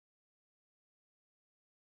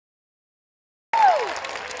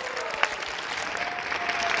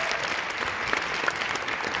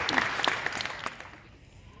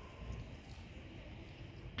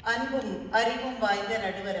அறிவும் வாய்ந்த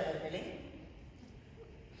நடுவர் அவர்களே,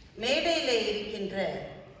 மேடையிலே இருக்கின்ற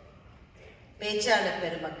பேச்சாளர்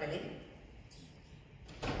பெருமக்களே,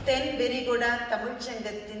 தென் விரிகுடா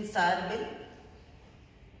தமிழ்ச்சங்கத்தின் சார்பில்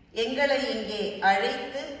எங்களை இங்கே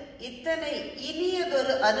அழைத்து இத்தனை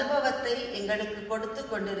இனியதொரு அனுபவத்தை எங்களுக்கு கொடுத்து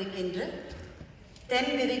கொண்டிருக்கின்ற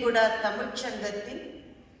தென் விரிகுடா தமிழ்ச்சங்கத்தின்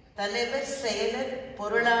தலைவர், செயலர்,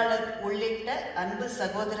 பொருளாளர் உள்ளிட்ட அன்பு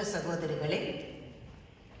சகோதர சகோதரிகளே,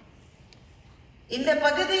 இந்த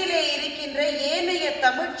பகுதியிலே இருக்கின்ற ஏனைய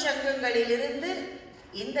தமிழ்ச்சங்கங்களிலிருந்து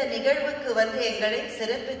இந்த நிகழ்வுக்கு வந்து எங்களை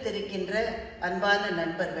சிறப்பித்திருக்கின்ற அன்பான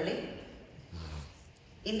நண்பர்களே,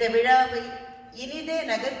 இந்த விழாவை இனிதே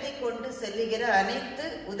நகர்த்தி கொண்டு செல்லுகிற அனைத்து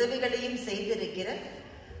உதவிகளையும் செய்திருக்கிற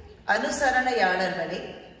அனுசரணையாளர்களே,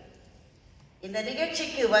 இந்த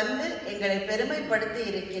நிகழ்ச்சிக்கு வந்து எங்களை பெருமைப்படுத்தி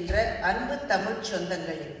இருக்கின்ற அன்பு தமிழ்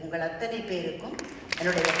சொந்தங்களே, உங்கள் அத்தனை பேருக்கும்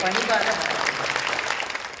என்னுடைய பணிவான வணக்கம்.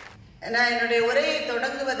 நான் என்னுடைய உரையை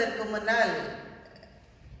தொடங்குவதற்கு முன்னால்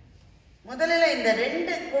முதலில் இந்த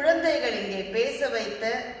 2 குழந்தைகள் இங்கே பேச வைத்த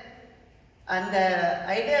அந்த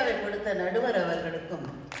ஐடியாவை கொடுத்த நடுவர் அவர்களுக்கும்,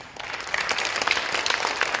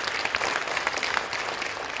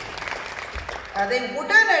 அதை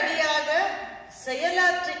உடனடியாக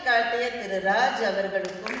செயலாற்றி காட்டிய திரு ராஜ்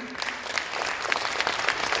அவர்களுக்கும்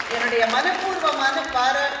என்னுடைய மனப்பூர்வமான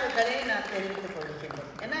பாராட்டுகளை நான் தெரிவித்துக் கொள்கிறேன்.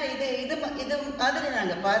 ஏன்னா இது மாதிரி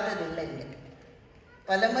நாங்கள் பார்த்ததில்லை. இங்கே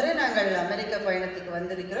பலமுறை நாங்கள் அமெரிக்க பயணத்துக்கு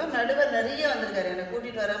வந்திருக்கிறோம். நடுவர் நிறைய வந்திருக்காரு, என்னை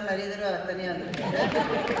கூட்டிட்டு வராமல் நிறைய தடவை அவர் தனியாக வந்திருக்காரு.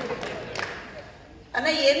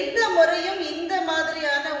 ஆனால் எந்த முறையும் இந்த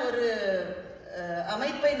மாதிரியான ஒரு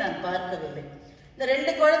அமைப்பை நான் பார்க்கவில்லை. இந்த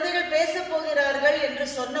 2 குழந்தைகள் பேச போகிறார்கள் என்று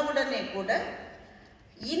சொன்னவுடனே கூட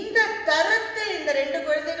இந்த தரத்தில் இந்த 2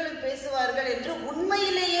 குழந்தைகளும் பேசுவார்கள் என்று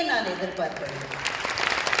உண்மையிலேயே நான் எதிர்பார்க்கவில்லை.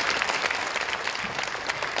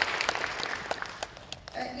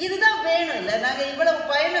 இதுதான் வேணும் இல்ல. நாங்க இவ்வளவு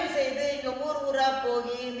பயணம் செய்து இங்க ஊரா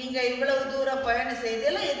போய் நீங்க இவ்வளவு தூரம் பயணம் செய்து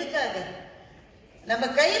எல்லாம் எதுக்காக? நம்ம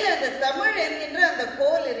கையில அந்த தமிழ் என்கின்ற அந்த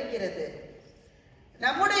கோல் இருக்கிறது.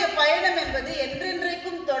 நம்முடைய பயணம் என்பது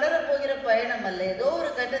என்றென்றைக்கும் தொடர போகிற பயணம் அல்ல. ஏதோ ஒரு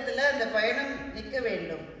கட்டத்துல அந்த பயணம் நிற்க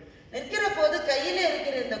வேண்டும். நிற்கிற போது கையில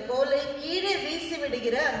இருக்கிற இந்த கோலை கீழே வீசி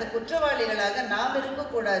விடுகிற அந்த குற்றவாளிகளாக நாம்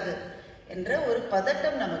இருக்கக்கூடாது என்ற ஒரு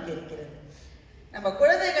பதட்டம் நமக்கு இருக்கிறது. நம்ம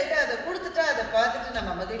குழந்தைகள்கிட்ட அதை கொடுத்துட்டா அதை பார்த்துட்டு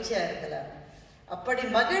நம்ம மகிழ்ச்சியா இருக்கலாம். அப்படி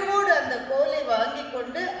மகிழ்வோடு அந்த கோலை வாங்கி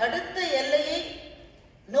கொண்டு அடுத்த எல்லையை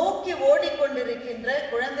நோக்கி ஓடிக்கொண்டிருக்கின்ற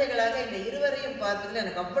குழந்தைகளாக இந்த இருவரையும் பார்த்ததுல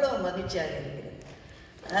எனக்கு அவ்வளவு மகிழ்ச்சியாக இருக்கிறது.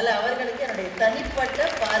 அதனால அவர்களுக்கு என்னுடைய தனிப்பட்ட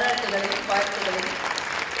பாராட்டுகளையும் வாழ்த்துகளையும்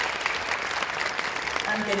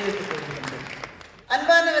நான் தெரிவித்துக் கொள்கின்றேன்.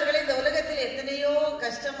 அன்பானவர்களே, இந்த உலகத்தில் எத்தனையோ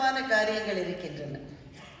கஷ்டமான காரியங்கள் இருக்கின்றன.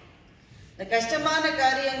 இந்த கஷ்டமான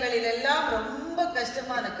காரியங்களில் எல்லாம் ரொம்ப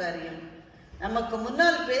கஷ்டமான காரியம், நமக்கு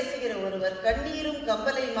முன்னால் பேசுகிற ஒருவர் கண்ணீரும்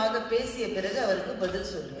கம்பலையுமாக பேசிய பிறகு அவருக்கு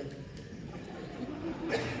பதில் சொல்வது.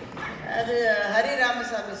 அது ஹரி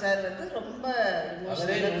ராமசாமி சார் வந்து ரொம்ப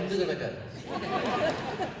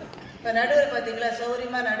இப்ப நடுவர் பாத்தீங்களா,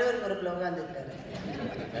 சௌரியமா நடுவர் பொறுப்புல உட்கார்ந்துட்டாரு.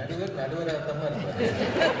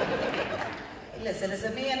 இல்ல, சில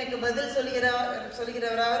சமயம் எனக்கு பதில்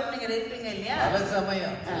சொல்கிறவராகவும் நீங்க இருப்பீங்க இல்லையா?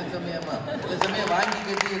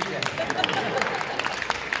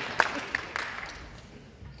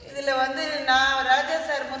 இதுல வந்து நான் ராஜா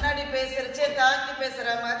சார் முன்னாடி பேசுறச்சே தாக்கி பேசுற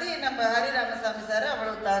மாதிரி நம்ம ஹரி ராமசாமி சார்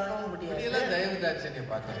அவ்வளவு தாக்கவும் முடியாது.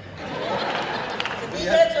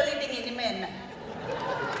 நீங்களே சொல்லிட்டீங்க, இனிமே என்ன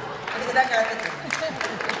அதுக்குதான் காத்துட்டு.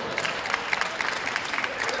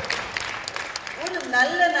 ஒரு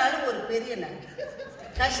நல்ல நாள், ஒரு பெரிய நாள்,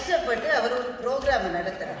 கஷ்டப்பட்டு அவர் ஒரு ப்ரோக்ராம்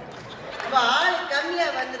நடத்துறாரு. அப்ப ஆள் கம்மியா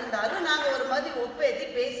வந்திருந்தாலும் நாங்க ஒரு மாதிரி ஒப்பேத்தி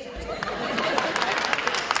பேசிட்டு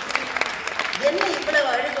என்ன இவ்வளவு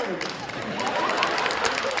அழுக முடியும்?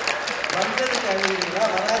 வந்ததுக்கு அழுகிறீங்களா,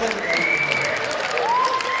 வராததுக்கு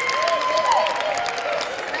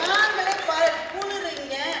நாங்களே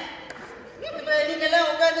குளிருங்க. இப்ப நீங்க எல்லாம்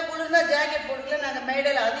உட்காந்து குளிர்ந்தா ஜாக்கெட் போட்டுக்கல, நாங்க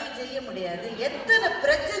மேடையில் அதையும் செய்ய முடியாது. எத்தனை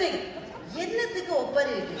பிரச்சனை, என்னத்துக்கு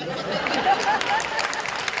ஒப்பறி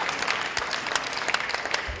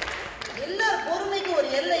எல்லா பொறுமைக்கும் ஒரு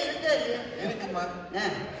எல்லை இருக்கா இல்லையா?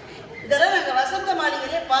 இதெல்லாம் நாங்க வசந்த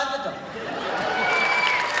மாளிகையிலே பார்த்துட்டோம்.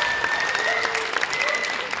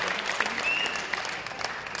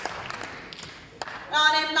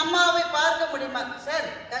 நான் என் அம்மாவை பார்க்க முடியுமா சார்?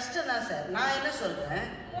 கஷ்டம் தான் சார். நான் என்ன சொல்றேன்,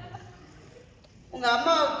 உங்க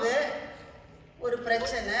அம்மாவுக்கு ஒரு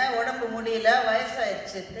பிரச்சனை, உடம்பு முடியல,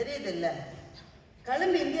 வயசாயிருச்சு, தெரியுது இல்ல,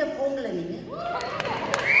 கிளம்பி இந்தியா போங்கல. நீங்க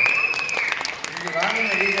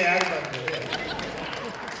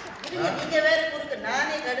நீங்க வேற குறுக்க,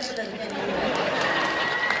 நானே கடுப்புல இருக்கேன்.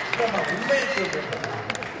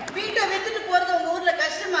 வீட்டை வீட்டை வித்துட்டு போறது உங்க ஊர்ல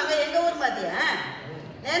கஷ்டமாங்க? எங்க ஊர் மாதிரியா?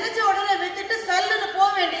 நினைச்ச உடனே வித்துட்டு சல்லுன்னு போக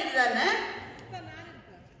வேண்டியது தானே?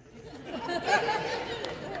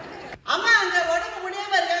 அம்மா அங்க உடம்பு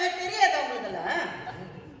முடியாம இருக்காங்க, தெரியாதா உங்களுக்கெல்லாம்?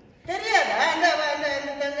 தெரியாதா? அந்த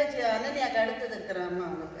தங்கச்சி அனன்யாக்கு அடுத்தது இருக்கிற அம்மா,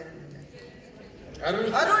 அவங்க பேரு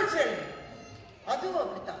அருள் செல்வி. அதுவும்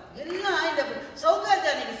அப்படித்தான். எல்லாம் இந்த சௌகார்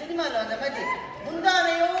ஜானகி சினிமாவில் வந்த மாதிரி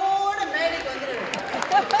முந்தானையோட மேடைக்கு வந்துடுவேன்.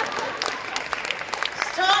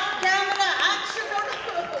 ஸ்டார்ட் கேமரா ஆக்ஷனோட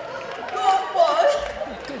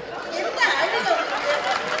என்ன அழுக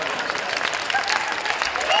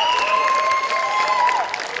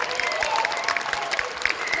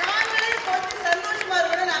நாங்களே கொஞ்சம் சந்தோஷமா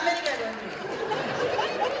இருக்கணும். அமெரிக்காவுக்கு வந்து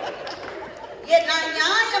நான்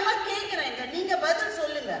நியாயமா கேட்கிறேங்க, நீங்க பதில்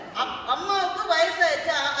சொல்லுங்க. அம்மாவுக்கு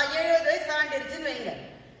வயசாயிடுச்சு, 70 வயசு தாண்டிடுச்சுன்னு வைங்க,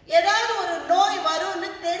 ஏதாவது ஒரு நோய் வரும்னு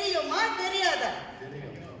தெரியுமா தெரியாதா?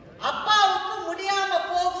 அப்பாவுக்கு முடியாம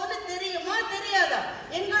போகும்னு தெரியுமா தெரியாதா?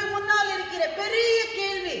 எங்கள் முன்னால் இருக்கிற பெரிய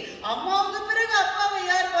கேள்வி, அம்மாவுக்கு பிறகு அப்பாவை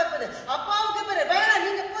யார் பார்ப்பது? அப்பாவுக்கு பிறகு வேணாம்,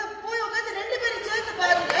 நீங்க போய் உட்காந்து 2 பேரும் சேர்ந்து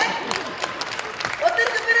பாருங்க.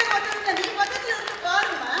 ஒருத்தருக்கு பிறகு ஒருத்தருக்கு நீ பக்கத்துல இருந்து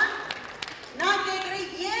பாருமா. நான் கேட்கிறேன்,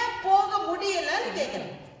 ஏன் போக முடியலன்னு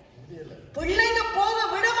கேட்கிறேன். பிள்ளைங்க போக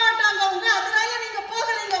விட மாட்டாங்க அவங்க, அதனால நீங்க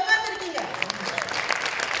போகலைங்க, உட்கார்ந்துருக்கீங்க.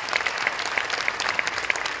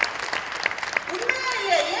 உண்மையா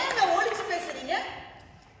இல்லையா? ஏங்க ஒளிச்சு பேசுறீங்க?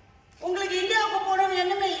 உங்களுக்கு இந்தியாவுக்கு போகணும்னு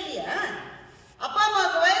எண்ணமே இல்லையா? அப்பா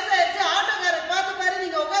அம்மாவுக்கு வயசாயிருச்சு, ஆட்டோக்காரர் பார்த்து பாரு,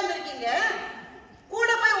 நீங்க உட்கார்ந்துருக்கீங்க. கூட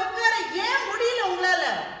போய் உட்கார ஏன் முடியல உங்களால?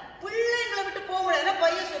 பிள்ளைங்களை விட்டு போக முடியாது.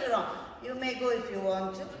 பையன் சொல்லுறோம், you may go if you want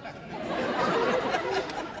to.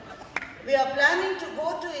 We are planning to go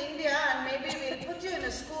to India and maybe we'll put you in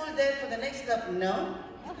a school there for the next couple. No?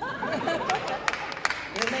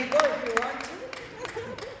 You may go if you want to.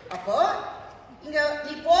 அப்போ இங்க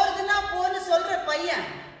நீ போறதுன்னா போன்னு சொல்ற பையன்,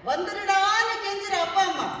 வந்துருடான்னு கெஞ்சுற அப்பா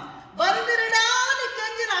அம்மா, வந்துருடான்னு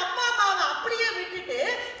கெஞ்சுற அப்பா அம்மாவை அப்படியே விட்டுட்டு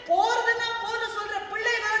போறதுன்னா போன்னு சொல்ற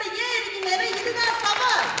பிள்ளைகளோட ஏன் இருக்கீங்க? இதுதான்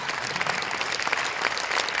சவால்.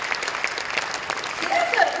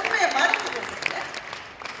 சார் உண்மையை மறந்து போட்டீங்க,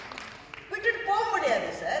 விட்டுட்டு போக முடியாது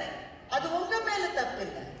சார். அது உங்க மேல தப்பு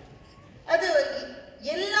இல்லை. அது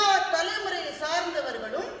எல்லா தலைமுறையை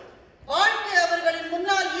சார்ந்தவர்களும் வாழ்க்கை அவர்களின்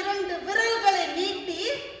முன்னால் 2 விரல்களை நீட்டி,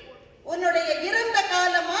 உன்னுடைய இறந்த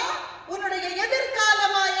காலமா உன்னுடைய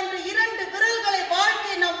எதிர்காலமா என்று 2 விரல்களை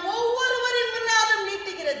வாழ்க்கை நம் ஒவ்வொருவரின் முன்னாலும்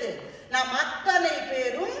நீட்டுகிறது. நாம் அத்தனை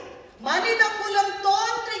பேரும் மனித குலம்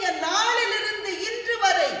தோன்றிய நாளிலிருந்து இன்று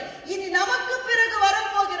வரை இனி நமக்கு பிறகு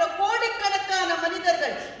வரப்போகிற கோடிக்கணக்கான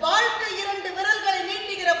மனிதர்கள் வாழ்க்கை 2 விரல்களை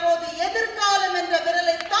நீட்டுகிற போது எதிர்காலம் என்ற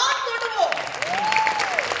விரலை தான் தொடுவோம்.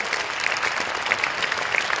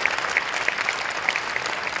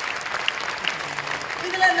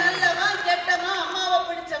 இதுல நல்லவன் கெட்டவன், அம்மாவை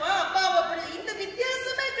பிடிச்சவன் அப்பாவை பிடிச்ச இந்த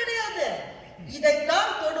வித்தியாசமே கிடையாது.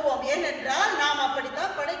 இதைத்தான் தொடுவோம். ஏனென்றால் நாம்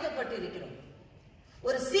அப்படித்தான் படைக்கப்பட்டிருக்கிறோம்.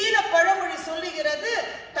 ஒரு சீன பழமொழி சொல்லுகிறது,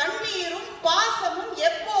 தண்ணீரும் பாசமும்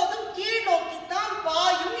எப்போதும் கீழ் நோக்கித்தான்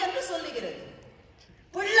பாயும் என்று சொல்லுகிறது.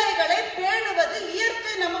 பிள்ளைகளை பேணுவது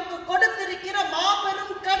இயற்கை நமக்கு கொடுத்திருக்கிற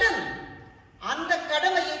மாபெரும் கடன். அந்த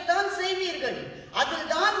கடமையைத்தான் செய்வீர்கள்.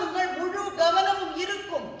 அதில்தான் உங்கள் முழு கவனமும்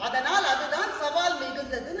இருக்கும். அதனால் அதுதான் சவால்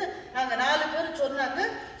மிகுந்ததுன்னு நாங்க 4 பேர் சொன்னாங்க.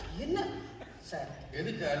 என்ன சார்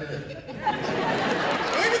எதுக்கு அழுது?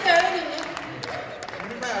 எதுக்கு அழுதுங்க?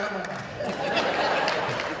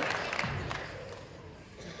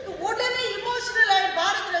 உடனே இமோஷனல் ஆகி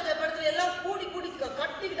பாரத் ராஜா படத்துல எல்லாம் கூடி கூடி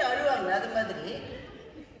கட்டிக்கிட்டு அழுவாங்க. அது மாதிரி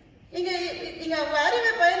நீங்க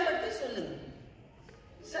அறிவை பயன்படுத்தி சொல்லுங்க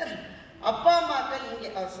சார். அப்பா அம்மாக்கள் இங்க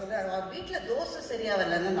அவர் சொல்றாரு, அவர் வீட்டுல தோசை சரியா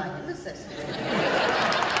வரலன்னு நான் என்ன சார் சொன்னாரு?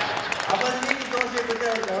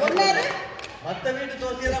 மத்த வீட்டு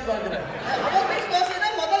தோசையை தான் பாக்குறேன். அவர் வீட்டு தோசையை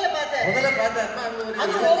தான் முதல்ல பார்த்தேன்.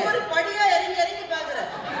 அது ஒவ்வொரு படியா இறங்கி பாக்குறேன்.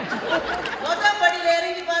 முதல் படியில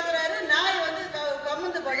இறங்கி பாக்குறாரு, நாய் வந்து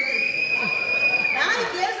கம்முந்து படுத்துருக்கு.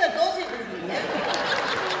 நாய்க்கு ஏன் சார் தோசை கொடுக்குறீங்க?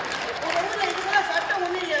 உங்க ஊர்ல இதுக்கெல்லாம் சட்டம்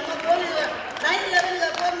ஒண்ணு இல்லையா? போலி 9/11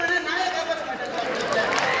 போனா நாயை காப்பாற்ற மாட்டேன்.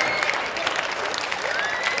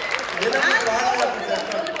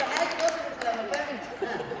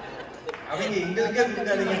 அவங்க எங்களுக்கே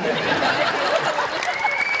கொடுக்காதீங்க.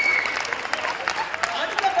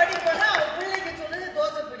 அடுத்த படி போனா அவ பிள்ளைக்கு சொல்லுது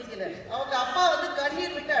தோசை பிடிக்கல. அவங்க அப்பா வந்து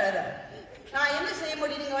கண்ணீர் விட்டு அழறாரு. நான் என்ன செய்ய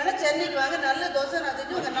முடியும்? நீங்க வேணா சென்னைக்கு வாங்க, நல்ல தோசை நான்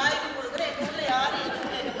செஞ்சு உங்க நாய்க்கு கொடுக்குறேன். எங்க ஊர்ல யாரும்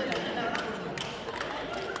எதுவும் கேட்க மாட்டாங்க.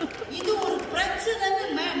 இது ஒரு பிரச்சனைன்னு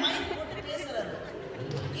மைண்ட் போட்டு பேசுறாரு.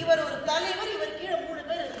 இவர் ஒரு தலைவர், இவர் கீழே 3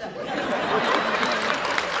 பேர் இருக்காங்க.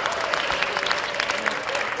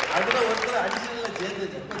 அதுல ஒருத்தர் அடிஷனல்ல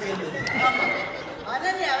சேர்ந்தது.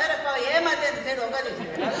 அனன்யா வேற சைடு உட்காந்து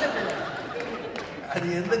நல்ல பிள்ளை. அது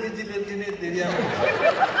எந்த கட்சியில இருக்குன்னே தெரியாம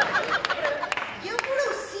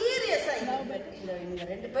எவ்வளவு சீரியஸா இவங்க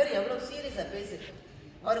 2 பேரும் எவ்வளவு சீரியஸா பேசிட்டு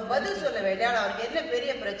அவருக்கு பதில் சொல்ல வேண்டிய அவருக்கு என்ன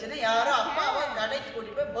பெரிய பிரச்சனை? யாரோ அப்பாவை கடைக்கு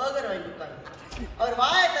கூட்டி போய் பர்கர் வாங்கி கொடுப்பாங்க. அவர்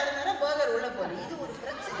வாயை திறந்தாரா பர்கர் உள்ள போகுது. இது ஒரு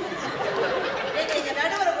பிரச்சனை. எங்க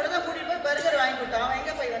நடுவரை கூட தான் கூட்டிட்டு போய் பர்கர் வாங்கி கொடுத்தான். அவன்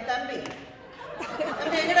எங்க போய் தம்பி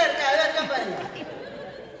எங்கடா இருக்கா? அதான் இருக்கா பாருங்க.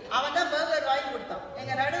 அவன் தான் பர்கர் வாங்கி கொடுத்தான்.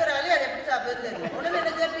 எங்க நடுவராலே அதை எப்படி சாப்பிடுறது தெரியல. உடனே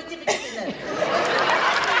எனக்கு பிச்சு பிச்சு தின்னாரு.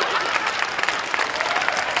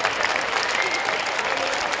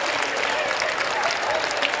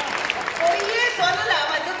 பொய்யே சொல்லல.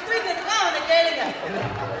 அவன் துப்பிட்டு இருக்கான். அவனை கேளுங்க.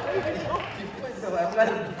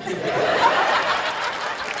 வரலாறு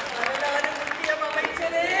முக்கியம்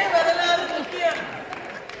அமைச்சரே, வரலாறு முக்கியம்.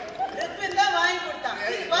 ரிப்பன் தான் வாங்கி கொடுத்தான்.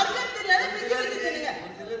 பர்கர் தின்னாரு, பிச்சு பிச்சு தின்னுங்க.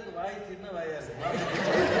 சிலருக்கு வாய் சின்ன வாயா இருக்கு,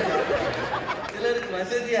 சிலருக்கு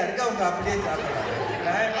வசதியா இருக்கு, அவங்க அப்படியே சாப்பிடுறாங்க.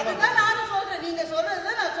 அதுதான் நானும் சொல்றேன். நீங்க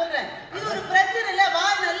சொல்றதுதான் நான் சொல்றேன். இது ஒரு பிரச்சனை இல்ல.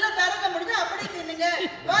 வாய் நல்லா திறக்க முடிஞ்சா அப்படி தின்னுங்க.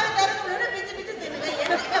 வாய் திறக்க முடியல பிச்சு பிச்சு தின்னுங்க.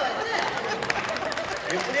 என்னங்க வச்சு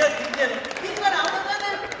எப்படியோ திங்கணும்.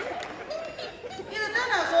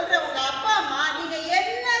 இதுதான் நான் சொல்றேன். உங்க அப்பா அம்மா நீங்க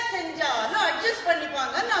என்ன செஞ்சாலும் அட்ஜஸ்ட்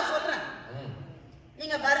பண்ணிப்பாங்கன்னு நான் சொல்றேன்.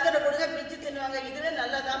 நீங்க பர்கரை கொடுங்க பிச்சு தின்னுவாங்க. இதுவே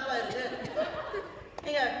நல்லாதான்ப்பா இருக்கு.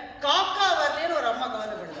 நீங்க காக்கா வரலன்னு ஒரு அம்மா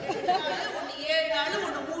கவலைப்படுங்க. ஒண்ணு 7 நாள்,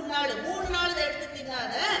 ஒண்ணு 3 நாள். 3 நாள் தான் எடுத்து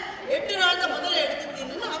தின்னாத, 8 நாள் தான் முதல்ல எடுத்து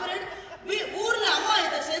தின்னு. அவர் ஊர்ல அம்மா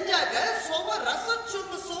இதை செஞ்சாங்க.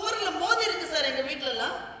 ரசச்சொம்பு சுவர்ல மோதி இருக்கு சார் எங்க வீட்டுல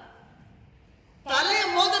எல்லாம். தலைய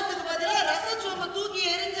மோதிரத்துக்கு பதிலா ரசச்சொம்பு தூக்கி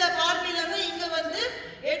எரிஞ்ச பார்ட்டில இருந்து இங்க வந்து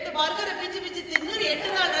 8 பர்கரை பிச்சு பிச்சு தின்னு 8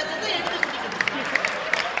 நாள் ரசத்தை எடுத்து குடிக்கணும்.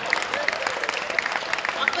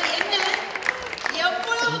 அப்ப என்ன,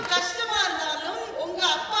 எவ்வளவு கஷ்டமா இருந்தாலும் உங்க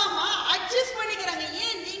அப்பா அம்மா அட்ஜஸ்ட் பண்ணிக்கிறாங்க.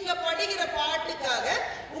 ஏன்? நீங்க படிக்கிற பாட்டுக்காக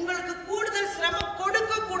உங்களுக்கு கூடுதல் சிரமம்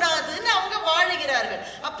கொடுக்க கூடாதுன்னு அவங்க வாழுகிறார்கள்.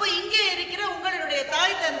 அப்ப இங்க இருக்கிற உங்களுடைய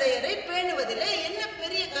தாய் தந்தையரை பேணுவதில்லை என்ன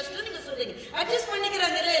பெரிய கஷ்டம் நீங்க சொல்றீங்க. அட்ஜஸ்ட்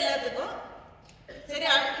பண்ணிக்கிறாங்கல்ல எல்லாத்துக்கும். சரி,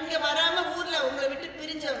 இங்க வராம ஊர்ல உங்களை விட்டு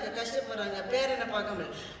பிரிஞ்சு அவங்க கஷ்டப்படுறாங்க. பேரனை பார்க்க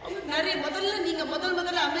முடியல. அவங்க நிறைய நீங்க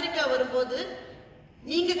முதல்ல அமெரிக்கா வரும்போது,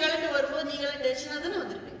 நீங்க கிளம்பி வரும்போது நீங்களே டென்ஷனா தானே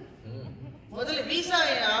வந்திருப்பீங்க. முதல்ல விசா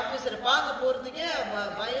ஆபீசரை பார்க்க போறதுக்கே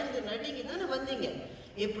பயந்து நடுங்கி தானே வந்தீங்க.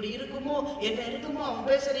 எப்படி இருக்குமோ, என்ன இருக்குமோ, அவங்க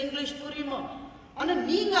பேசுற இங்கிலீஷ் புரியுமோ. ஆனா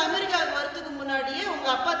நீங்க அமெரிக்காவுக்கு வரதுக்கு முன்னாடியே உங்க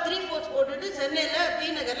அப்பா 3/4 போட்டுட்டு சென்னையில டி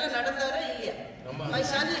நகர்ல நடந்தாரா இல்லையா? My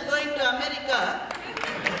son is going to America.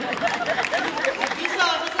 Visa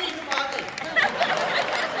officer இன்னும் பார்க்கல,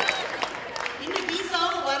 இன்னும்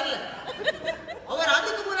விசாவும் வரல. அவர்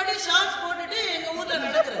அதுக்கு முன்னாடியே ஷார்ட்ஸ் போட்டுட்டு எங்க ஊர்ல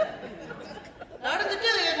நடக்கிறார். நடந்துட்டு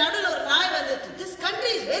நடுவில் ஒரு நாய் வந்துச்சு. This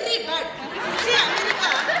country is very bad. America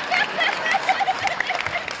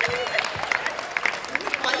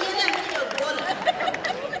பையனே அமெரிக்கா போல.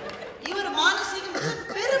 இவர் மானசீகம்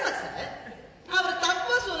பெருமை சார். அவர்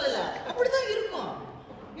தப்பா சொல்லல, அப்படிதான் இருக்கும்.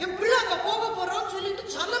 என் பிள்ளை அங்க போக போறோம்னு சொல்லிட்டு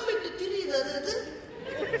சலம்பிட்டு திரியுது. அது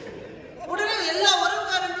உடனே எல்லா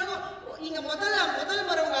உறவுக்காரங்களுக்கும் நீங்க முதல்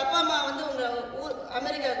முறை உங்க அப்பா அம்மா வந்து உங்க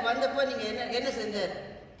அமெரிக்காவுக்கு வந்தப்போ நீங்க என்ன செஞ்சாரு?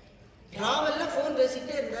 டிராவல்ல போன்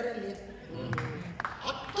பேசிட்டே இருந்தாரு இல்லையா?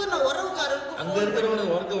 அத்தனை உறவுக்காரருக்கும் அங்க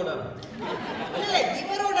இருக்கிறவங்க ஒர்க்க விடாம இல்ல,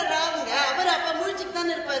 இவரோட ராவுங்க. அவர் அப்ப முழிச்சுட்டு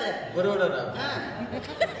தானே இருப்பாரு. இவரோட ராவ்,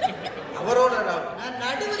 அவரோட ராவ்.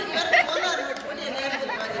 நடுவருக்கு வேற போனாரு பண்ணி என்ன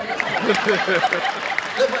எடுத்துருப்பாரு.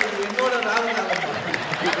 என்னோட ராவு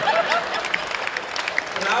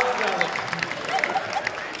ராவு ராவு.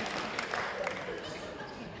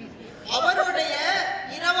 அவருடைய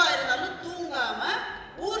இரவா இருந்தாலும் தூங்காம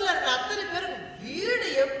ஊர்ல இருக்க அத்தனை பேருக்கு வீடு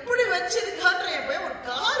எப்படி வச்சிருக்கான்ற ஒரு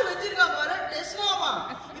கார் வச்சிருக்கான் பாரு, டெஸ்லாவா.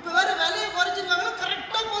 இப்ப வேற விலையை குறைச்சிருக்காங்க,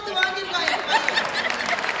 கரெக்டா போட்டு வாங்கிருக்காங்க.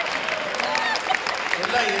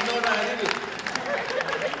 எல்லாம் என்னோட அறிவு.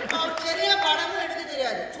 அவர் சரியா படமும் எடுக்க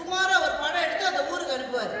தெரியாது. சுமாரா ஒரு படம் எடுத்து அந்த ஊருக்கு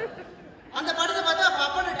அனுப்புவாரு. அந்த படத்தை பார்த்தா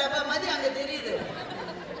பப்பட டப்பா மாதிரி அங்க தெரியுது.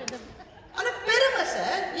 ஆனா பெருமை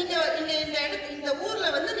சார். நீங்க இந்த ஊர்ல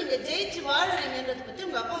வந்து நீங்க ஜெயிச்சு வாழறீங்கன்றத பத்தி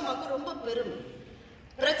உங்க அப்பா அம்மாவுக்கு ரொம்ப பெருமை.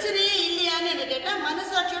 பிரச்சனையே இல்லையான்னு என்ன கேட்டா,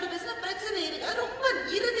 மனசாட்சியோட பேசினா பிரச்சனை இருக்கு. அது ரொம்ப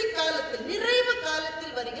இறுதி காலத்தில், நிறைவு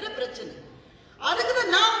காலத்தில் வருகிற பிரச்சனை.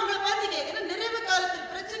 அதுக்குதான் நான் உங்களை பார்த்து கேட்கிறேன், நிறைவு காலத்தில்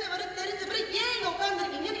பிரச்சனை வரை தெரிஞ்ச பிறகு ஏன் இங்க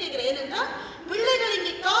உட்கார்ந்துருக்கீங்கன்னு கேட்கிறேன். ஏனென்றா பிள்ளைகள்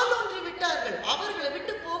இங்கே காலூன்றி விட்டார்கள். அவர்களை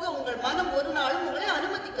விட்டு போக உங்கள் மனம் ஒரு நாளும் உங்களை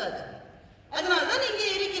அனுமதிக்காது. அதனால்தான் நீங்க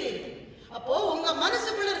இருக்கிறீர்கள். அப்போ உங்க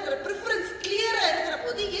மனசுக்குள்ள இருக்கிற பிரிஃபரன்ஸ் கிளியரா இருக்கிற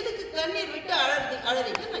போது எதுக்கு கண்ணீர் விட்டு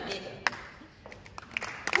அழறீங்கன்னு நான் கேட்கிறேன்.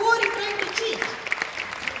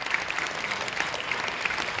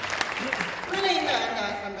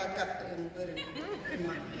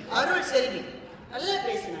 அருள் செல்வி நல்லா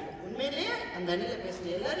பேசினாங்க. உண்மையிலேயே அந்த அணில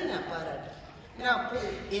பேசின எல்லாரும் நான் பாராட்டேன். ஏன்னா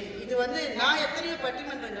இது வந்து நான் எத்தனையோ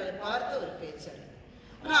பட்டிமன்றங்களை பார்த்த ஒரு பேச்சாளர்.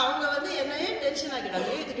 ஆனா அவங்க வந்து என்னையே டென்ஷன்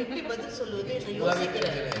ஆகிட்டாங்க. இதுக்கு எப்படி பதில் சொல்லுவது என்று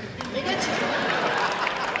யோசிக்கிறேன்.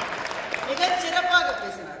 மிகச்சிறப்பாக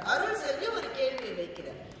பேசினார். அருள் செல்வி ஒரு கேள்வியை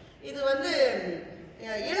வைக்கிறார். இது வந்து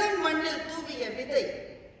இளம் மண்ணில் தூவிய விதை,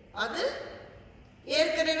 அது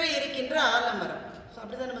ஏற்கனவே இருக்கின்ற ஆலமரம்.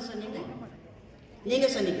 அப்படிதான் நம்ம சொன்னீங்க, நீங்க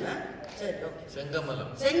சொன்னீங்களா? சரி, ஓகே.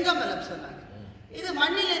 செங்கமலம் சொன்னாங்க. இது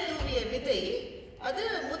மண்ணிலே தூவிய விதை, அது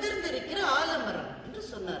முதிர்ந்திருக்கிற ஆலமரம் என்று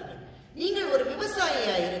சொன்னார்கள். நீங்கள் ஒரு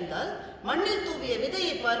விவசாயியா இருந்தால் மண்ணில் தூவிய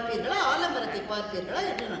விதையை பார்ப்பீர்களா, ஆலமரத்தை பார்ப்பீர்களா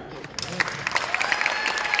என்று நான் கேட்கிறேன்.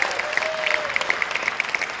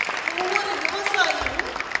 ஒவ்வொரு விவசாயியும்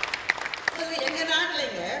எங்க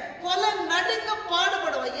நாட்டிலங்க கொலை நடுங்க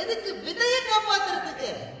பாடுபடுவோம். எதுக்கு? விதையை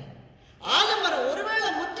காப்பாத்துறதுக்கு. ஆலமரம் ஒருவேளை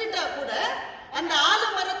முற்றிட்டா கூட அந்த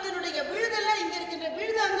ஆலமரத்தினுடைய விழுதெல்லாம் இங்க இருக்கின்ற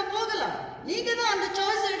விழுது அங்க போகலாம். நீங்க தான் அந்த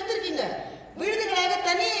சாய்ஸ் எடுத்திருக்கீங்க. விழுதுகளாக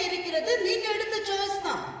தனியே இருக்கிறது, நீங்க எடுத்த சாய்ஸ்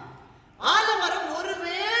தான். ஆலமரம்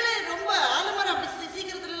ஒருவேளை ரொம்ப ஆலமரம் அப்படி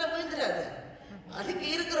சீக்கிரத்துல விழுந்துடாது. அதுக்கு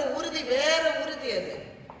இருக்கிற உறுதி வேற உறுதி.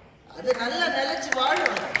 அது நல்லா நிலைச்சு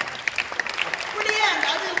வாழும். அப்படியே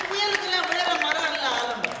அது புயலுக்கெல்லாம் விழுற மரம் இல்ல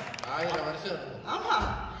ஆலமரம். 1000 வருஷம். ஆமா,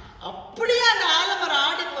 அப்படியே அந்த ஆலமரம்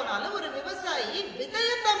ஆடி போனாலும் ஒரு விவசாயி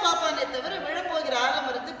விதையத்தான் பார்ப்பானே தவிர விழப்போகிற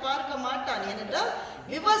ஆலமரத்தை பார்க்க மாட்டான். ஏனென்றால்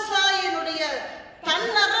விவசாயினுடைய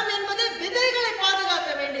தன்னறம் என்பது விதைகளை பாதுகாக்க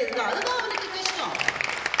வேண்டியதுதான். அதுதான் அவனுக்கு கஷ்டம்.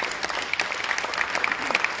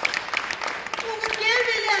 உங்க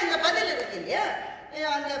கேள்வியில அங்க பதில் இருக்கு இல்லையா?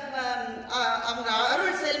 அந்த அவங்க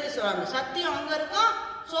அருள் செல்வி சொல்றாங்க, சத்தியம் அங்க இருக்கான்,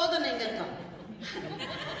 சோதனை இங்க இருக்கான்.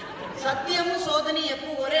 சத்தியமும் சோதனையும் எப்போ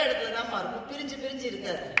ஒரே இடத்துல தான் இருக்கும், பிரிஞ்சு பிரிஞ்சு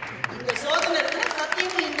இருக்காது. இந்த சோதனை இருக்கு,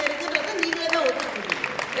 சத்தியமும் இங்க இருக்குன்றத நீங்களே தான் ஒத்துக்கிறீங்க.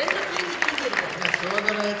 ரெண்டு பிரிஞ்சு பிரிஞ்சு இருக்கு.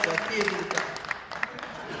 சோதனை சத்தியம் இருக்கா?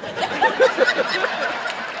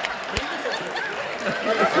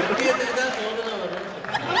 சத்தியத்துக்கு தான் சோதனை வரும்.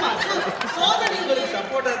 ஆமா, சோதனை உங்களுக்கு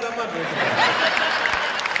சப்போர்ட்டா தான் பேசுறேன்.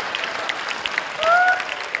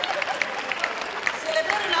 சில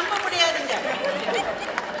பேர் நம்ப முடியாதுங்க,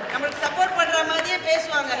 நம்மளுக்கு சப்போர்ட் பண்ற மாதிரியே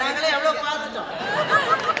பேசுவாங்க. நாங்களே எவ்வளவு பார்த்துட்டோம்.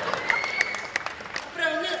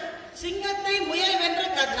 அப்புறம் வந்து சிங்கத்தை முயல் வென்று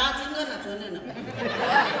நான் சிங்கம் நான் சொன்னேன்.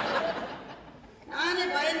 நானே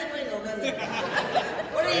பயந்து போய் உட்காந்து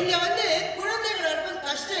இங்க வந்து குழந்தைகள் இருப்பது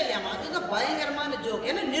கஷ்டம் இல்லையாமா. அதுதான் பயங்கரமான ஜோக்.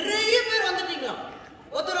 ஏன்னா நிறைய பேர் வந்துட்டீங்களாம்.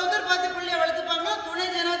 ஒருத்தர் பார்த்து பிள்ளைய வளர்த்துப்பாங்க. துணை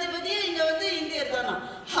ஜனாதிபதியே இங்க வந்து இந்தியர் தானா.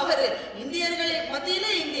 அவர் இந்தியர்கள் மத்தியில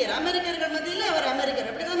இந்தியர், அமெரிக்கர்கள் மத்தியில அவர் அமெரிக்கர்.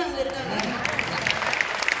 அப்படிதான் அவங்க இருக்காங்க.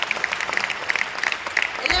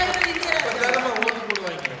 எல்லா இடத்துலையும் இந்தியர் ஓட்டு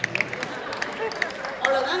போடுவாங்க.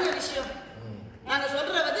 அவ்வளவுதாங்க விஷயம். நாங்க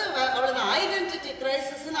சொல்றது அவ்வளவுதான். ஐடென்டிட்டி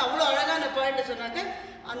கிரைசிஸ் அவ்வளவு அழகான பாயிண்ட் சொன்னாங்க.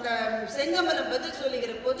 அந்த செங்கமலம் பதில்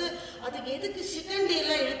சொல்லுகிற போது அதுக்கு எதுக்கு சிகண்டி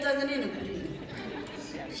எல்லாம் இழுத்தாங்கன்னு எனக்கு புரியல.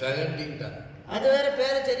 அது வேற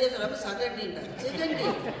பேரை சரியா சொல்லாம சகண்டின்றாங்க.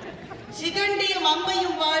 சிகண்டியும்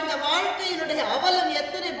அம்மையும் வாழ்ந்த வாழ்க்கையினுடைய அவலம்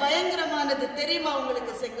எத்தனை பயங்கரமானது தெரியுமா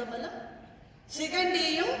உங்களுக்கு? செங்கமலம்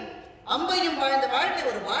சிகண்டியும் அம்பையும் வாழ்ந்த வாழ்க்கை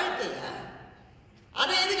ஒரு வாழ்க்கையா?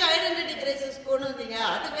 அதை எதுக்கு ஐடென்டிட்டி கிரைசிஸ் கொண்டு வந்தீங்க?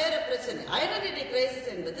 அது வேற பிரச்சனை. ஐடென்டிட்டி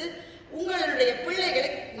கிரைசிஸ் என்பது உங்களுடைய பிள்ளைகளை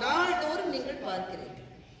நாள்தோறும் நீங்கள் பார்க்கிறீர்கள்.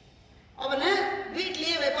 அவனை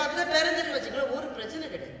வீட்லயே பார்த்து பிறந்துட்டு வச்சுக்கலாம், ஒரு பிரச்சனை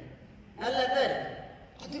கிடையாது, நல்லா தான் இருக்கு.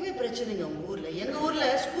 அதுவே பிரச்சனைங்க உங்க ஊர்ல. எங்க ஊர்ல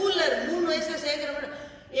ஸ்கூல்ல 3 வயசுல சேர்க்கிற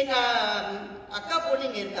எங்க அக்கா பொண்ணு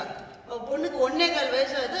இங்க இருக்கா. பொண்ணுக்கு 1.25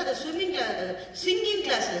 வயசு ஆகுது. அது சிங்கிங்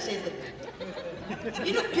கிளாஸ்ல சேர்த்துருக்கேன்.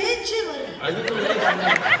 இன்னும் பேச்சு வரும்.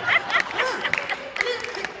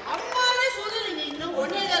 அம்மாவே சொல்லலைங்க. இன்னும்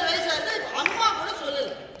 1.25 வயசு ஆகுது. அம்மா கூட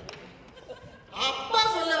சொல்லல, அப்பா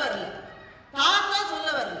சொல்ல வரல, தாத்தா சொல்ல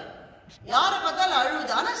வரல. யாரை பார்த்தாலும்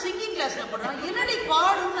அழுவுது. ஆனா சிங்கிங் கிளாஸ்ல போடுறாங்க. என்னடி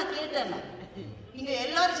பாடுன்னு நான் கேட்டேன். இங்க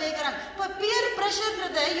எல்லாரும் சேர்க்கிறாங்க. இப்ப pier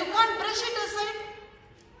பிரஷர்ன்றதை you can't brush it aside.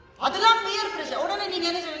 அதெல்லாம் பியர் பிரஷர். உடனே நீங்க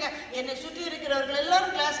என்ன சொல்லுங்க? என்னை சுற்றி இருக்கிறவர்கள்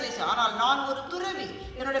எல்லாரும் கிளாஸ்ல, ஆனால் நான் ஒரு துறவி,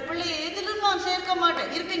 என்னோட பிள்ளையை எதிலும் நான் சேர்க்க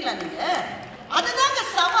மாட்டேன். இருப்பீங்களா நீங்க? அதுதாங்க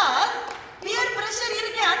சவால். பியர் பிரஷர்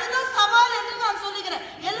இருக்கே, அதுதான் சவால் என்று நான் சொல்லுகிறேன்.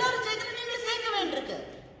 எல்லாரும் சேர்க்கிற நீங்க சேர்க்க வேண்டியிருக்கு.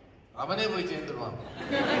 அவனே போய் சேர்ந்துருவான்.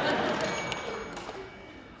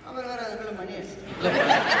 அவர் வேற அதுக்குள்ள மணி ஆச்சு.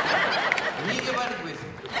 நீங்க பாட்டுக்கு பேசு.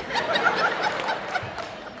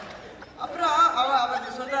 அப்புறம் அவங்க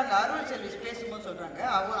சொல்றாங்க, அருள் செல்வி பேசும்போது சொல்றாங்க,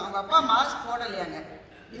 அவங்க அப்பா மாஸ்க் போடலையாங்க.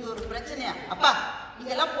 இது ஒரு பிரச்சனையா? அப்பா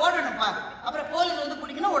இதெல்லாம் போடணும்ப்பா. அப்புறம் போலீஸ் வந்து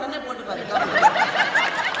பிடிக்கணும், உடனே போட்டு பாருங்க.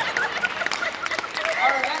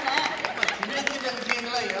 அவ்வளவுதானே. சின்ன சின்ன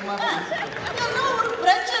விஷயங்களா ஏமாத்த இதெல்லாம் ஒரு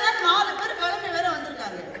பிரச்சனை. 4 பேர் கிளம்பி வேற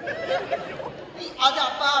வந்திருக்காங்க. அது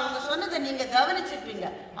அப்பா அவங்க சொன்னதை நீங்க கவனிச்சிருப்பீங்க.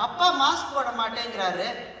 அப்பா மாஸ்க் போட மாட்டேங்கிறாரு.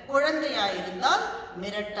 குழந்தையா இருந்தால்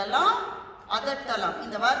மிரட்டலாம், அதட்டலாம்.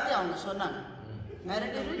 இந்த வார்த்தையை அவங்க சொன்னாங்க.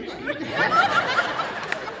 மிரட்டிடுவீங்க.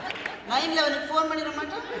 911 ஃபோன் பண்ணிட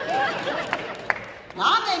மாட்டோம்.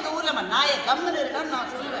 நாங்க எங்க ஊர்ல நாயை கம்முன்னு இருக்கான்னு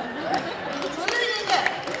நான் சொல்லுவேன். நீங்க சொல்லுவீங்க.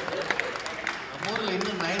 நம்ம ஊர்ல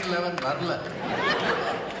இன்னும் 911 வரல.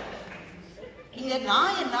 இங்க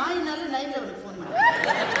நாயினால 911 ஃபோன் பண்ண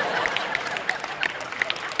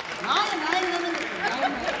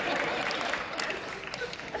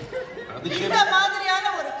இந்த மாதிரியான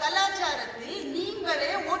ஒரு கலாச்சாரத்தில் நீங்களே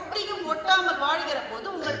ஒட்டியும் ஒட்டாமல் வாழ்கிற போது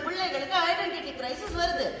உங்கள் பிள்ளைகளுக்கு ஐடென்டிட்டி கிரைசிஸ்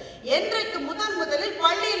வருது. என்றைக்கு முதலில்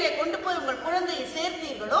பள்ளியிலே கொண்டு போய் உங்கள் குழந்தையை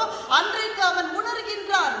சேர்த்தீர்களோ அன்றைக்கு அவன்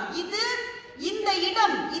உணர்கின்றான், இது இந்த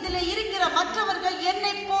இடம், இதுல இருக்கிற மற்றவர்கள்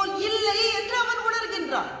என்னை போல் இல்லை என்று அவன்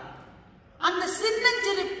உணர்கின்றான். அந்த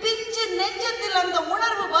சின்னஞ்சிறு பிஞ்சு நெஞ்சத்தில் அந்த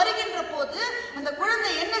உணர்வு வருகின்ற போது அந்த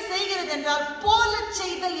குழந்தை என்ன செய்கிறது என்றால் போல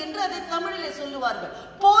செய்தல் என்று அதை தமிழிலே சொல்லுவார்கள்.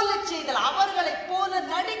 போல செய்தல், அவர்களை போல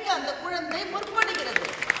நடிக்க அந்த குழந்தை முற்படுகிறது.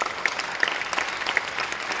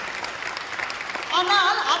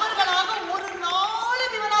 ஆனால் அவர்களாக ஒரு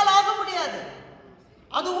நாளும் இவனால் ஆக முடியாது.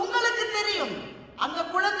 அது உங்களுக்கு தெரியும், அந்த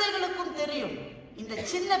குழந்தைகளுக்கும் தெரியும். இந்த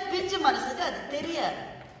சின்ன பிஞ்சு மனசுக்கு அது தெரியாது.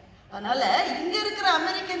 அதனால இங்க இருக்கிற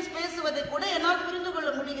அமெரிக்கன்ஸ் பேசுவதை கூட என்னால் புரிந்து கொள்ள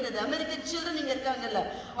முடிகிறது. அமெரிக்கன் சில்ட்ரன் இங்க இருக்காங்கல்ல,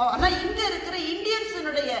 ஆனா இங்க இருக்கிற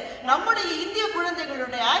இந்தியன்ஸினுடைய நம்முடைய இந்திய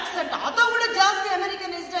குழந்தைகளுடைய ஆக்சென்ட் அதை விட ஜாஸ்தி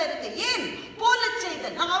அமெரிக்கனைஸ்டா இருக்கு. ஏன்? போல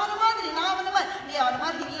செய்தல். நான் அவன மாதிரி நீ அவன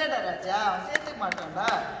மாதிரி இல்லடா ராஜா, அவன் சேர்த்துக்க மாட்டான்டா,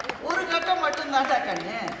 ஒரு கட்டம் மட்டும் தாண்டா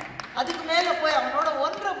கண்ணு, அதுக்கு மேல போய் அவனோட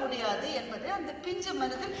ஒன்ற முடியாது என்பதை அந்த பிஞ்சு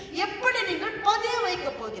மனதில் எப்படி நீங்கள் பதிய வைக்க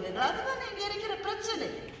போகிறீர்கள்? அதுதான் இங்க இருக்கிற பிரச்சனை.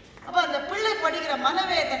 அப்ப அந்த பிள்ளை படுகிற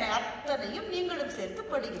மனவேதனை அத்தனையும் நீங்களும் சேர்த்து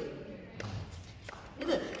படுகிறீங்க.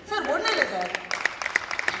 இது சார் ஒண்ணு இல்லை சார்,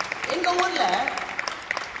 எங்க ஊர்ல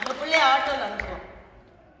அந்த பிள்ளைய ஆட்டோல அனுப்புவோம்.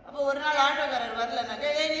 அப்போ ஒரு நாள் ஆட்டோக்காரர்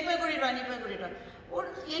வரலன்னாக்க நீ போய் கூட்டிட்டு வா.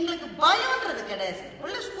 எங்களுக்கு பயம்ன்றது கிடையாது சார்.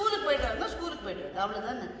 பிள்ளை ஸ்கூலுக்கு போயிட்டு வரணும், ஸ்கூலுக்கு போயிட்டு வரணும்,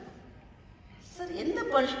 அவ்வளவுதானே சார். எந்த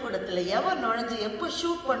பள்ளிக்கூடத்துல எவன் நுழைஞ்சு எப்போ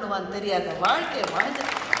ஷூட் பண்ணுவான்னு தெரியாத வாழ்க்கையை வாழ்ந்து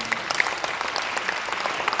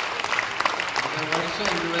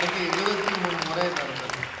வருஷம் இதுவரைக்கும் 23 முறை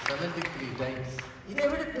நடந்தது. 73 டைம்ஸ். இதை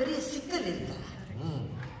விட பெரிய சிக்கல் இருக்கா?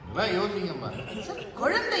 யோசிங்கம்மா.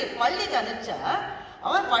 குழந்தை பள்ளிக்கு அனுப்பிச்சா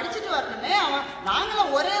அவன் படிச்சுட்டு வரணுமே. அவன்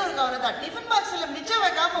நாங்களும் ஒரே ஒரு கவலை தான், டிஃபன் பாக்ஸ்ல மிச்சம்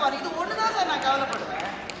வைக்காம வர, இது ஒண்ணுதான் சார் நான் கவலைப்படுவேன்.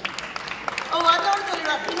 அவன் வரலோன்னு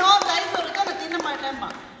சொல்லிடுவான், இன்னொரு ரைஸ் இருக்கா நான் தின்ன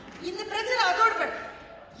மாட்டேன்மா. இந்த பிரச்சனை அதோட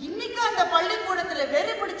இன்னைக்கு அந்த பள்ளிக்கூடத்துல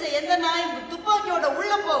வெறி பிடிச்ச எந்த நாயும் துப்பாக்கியோட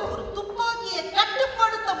உள்ள போ, ஒரு துப்பாக்கியை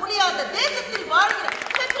கட்டுப்படுத்த முடியாத தேசத்தில் வாழ்கிற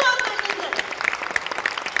பெற்றோர்கள் நீங்கள்.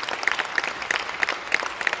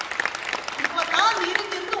 இப்பதான்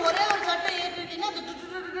இருந்து ஒரே ஒரு சட்டை ஏற்றிருக்கீங்க,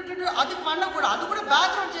 அது பண்ணக்கூடாது. அது கூட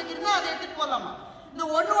பேக்ரவுண்ட் செக் இருந்தா அதை எடுத்துட்டு போலாமா? இந்த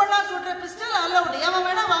ஒண்ணா சுடுற பிஸ்டல் அலவுட், எவன்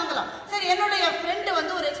வேணா வாங்கலாம். சரி, என்னுடைய ஃப்ரெண்டு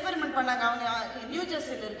வந்து ஒரு எக்ஸ்பெரிமெண்ட் பண்ணாங்க. அவங்க நியூ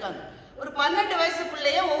ஜெர்சியில் இருக்காங்க. ஒரு 12 வயசு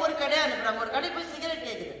பிள்ளைய ஒவ்வொரு கடையா அனுப்புறாங்க. ஒரு கடை போய் சிகரெட்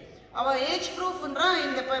கேக்குது, அவன் ஏஜ் ப்ரூஃப்ன்றான்,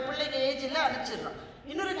 இந்த பிள்ளைக்கு ஏஜ் இல்ல அனுப்பிச்சிடறான்.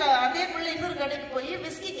 அதே பிள்ளை இன்னொரு கடைக்கு போய்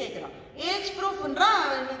விஸ்கி கேட்கிறான், ஏஜ் ப்ரூஃப்ன்றான்,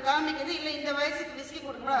 காமிக்குது, இல்ல இந்த வயசுக்கு விஸ்கி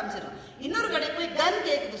கொடுக்கணும் அனுப்பிச்சிடறான். இன்னொரு கடைக்கு போய் கன்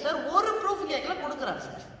கேக்குது சார், ஒரு ப்ரூஃப் கேட்கல, கொடுக்குறான்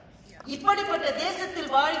சார். இப்படிப்பட்ட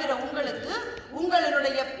தேசத்தில் வாழ்கிற உங்களுக்கு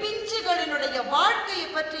உங்களுடைய பிஞ்சுகளினுடைய வாழ்க்கையை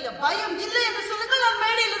பற்றிய பயம் இல்லை என்று சொல்லுங்கள், நான்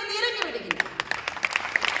மேடையிலிருந்து இறங்கி விடுகிறேன்.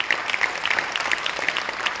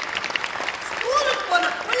 ஸ்கூலுக்கு போன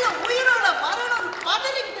பிள்ளை உயிரோட வரணும்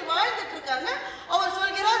பதறிக்கிட்டு வாழ்ந்துட்டு இருக்காங்க. அவர்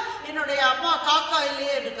சொல்கிறார், என்னுடைய அம்மா காக்கா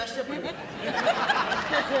இல்லையே என்று கஷ்டப்பட்டு.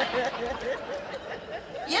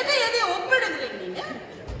 எதை ஒப்பிடுகிறீங்க நீங்க?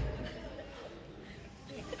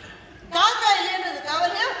 காக்கா இல்லைன்றது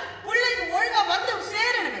கவலையா? பிள்ளைக்கு ஒழுங்கா வந்து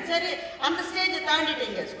சேரணுங்க. சரி, அந்த ஸ்டேஜை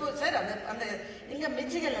தாண்டிட்டீங்க. ஸ்கூல் சார் அந்த இங்க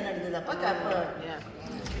மிச்சிகன்ல நடந்ததப்பா,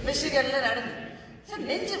 மிச்சிகன்ல நடந்தது சார்.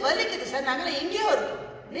 நெஞ்சு வலிக்குது சார், நாங்களாம் எங்கேயோ இருக்கோம்,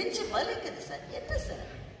 நெஞ்சு வலிக்குது சார். என்ன சார்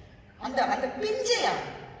அந்த பிஞ்சையா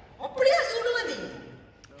அப்படியே சுடுவது?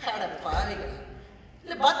 அட பாவிகள்,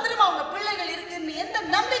 இல்ல பத்திரமா உங்க பிள்ளைகள் இருக்குன்னு எந்த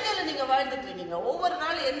நம்பிக்கையில நீங்க வாழ்ந்துட்டு இருக்கீங்க? ஒவ்வொரு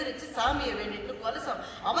நாளும் எந்திரிச்சு சாமியை வேண்டிட்டு கொலசாமி,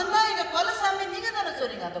 அவன் தான் எங்க கொலசாமி, நீங்க தானே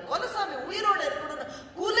சொல்றீங்க. அந்த கொலசாமி உயிரோட இருக்கணும்னு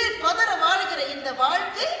குலை பதற வாழ்கிற இந்த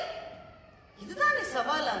வாழ்க்கை, இதுதானே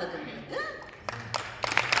சவாலானது உங்களுக்கு?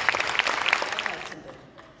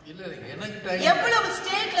 எவ்வளவு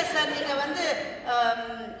ஸ்டேட்ல சார் நீங்க வந்து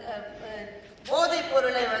போதைப்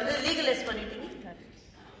பொருளை வந்து லீகலைஸ் பண்ணிட்டீங்க?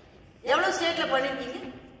 எவ்வளவு ஸ்டேட்ல பண்ணிருக்கீங்க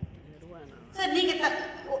சார்? நீங்க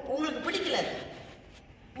உங்களுக்கு பிடிக்கல,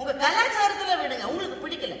 உங்க கலாச்சாரத்துல விடுங்க, உங்களுக்கு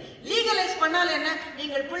பிடிக்கல. லீகலைஸ் பண்ணாலும் என்ன,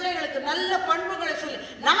 நீங்கள் பிள்ளைகளுக்கு நல்ல பண்புகளை சொல்லி,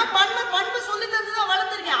 நான் பண்பு சொல்லி தந்துதான்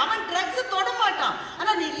வளர்த்திருக்கேன். அவன் ட்ரக்ஸ் தொட மாட்டான்.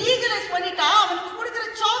 ஆனா நீ லீகலைஸ் பண்ணிட்டா அவனுக்கு கொடுக்கிற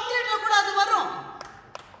சாக்லேட்ல கூட அது வரும்.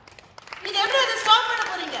 நீங்க எப்படி அதை ஸ்டாப் பண்ண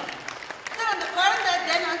போறீங்க சார்? அந்த குழந்தை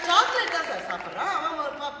சாக்லேட் தான் சார்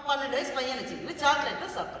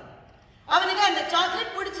அவனுக்கு அந்த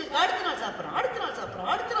சாக்லேட் பிடிச்சிருக்கு, அடுத்த நாள் சாப்பிட்றான், அடுத்த நாள்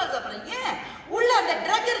சாப்பிட்றான், அடுத்த நாள் சாப்பிட்றான். ஏன் உள்ள அந்த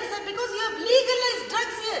ட்ரக் இருக்கு sir, because you have legalised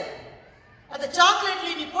drugs. அந்த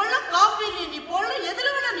சாக்லேட்ல நீ போடலாம், காஃபில நீ போடலாம், எதுல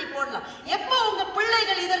வேணா நீ போடலாம். எப்போ உங்க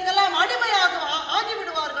பிள்ளைகள் இதற்கெல்லாம் அடிமையாக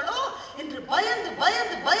ஆகிவிடுவார்களோ என்று பயந்து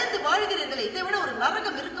பயந்து பயந்து வாழ்கிறீர்களே, இதை விட ஒரு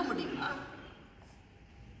நரகம் இருக்க முடியுமா?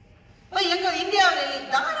 எங்க இந்தியாவில்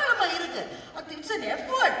தாராளமா இருக்கு. It's an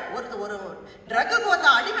effort. ஒரு ட்ரக்குக்கு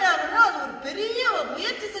ஒருத்தன் அடிமையாகணும்னா அது ஒரு பெரிய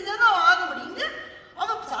முயற்சி செஞ்சாதான் அவன் ஆக முடியும். இங்க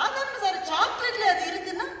அவன் சாதாரண சார் சாக்லேட்ல அது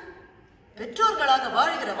இருக்குன்னா, பெற்றோர்களாக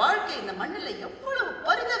வாழ்கிற வாழ்க்கை இந்த மண்ணில் எவ்வளவு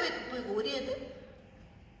பரிதவிப்புக்கு உரியது.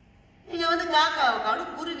 நீங்க வந்து காக்காவை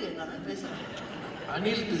காணும், குருவியை காணும் பேசுறாங்க.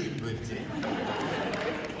 அணில் தூக்கிட்டு போயிடுச்சு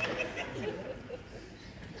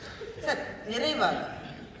சார். நிறைவாக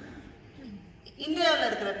இந்தியாவில்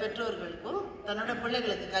இருக்கிற பெற்றோர்களுக்கும் தன்னோட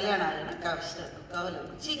பிள்ளைகளுக்கு கல்யாணம் ஆகணும்னா கஷ்டம் இருக்கும், கவலை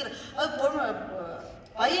இருக்கும். சீக்கிரம் அது பொண்ணு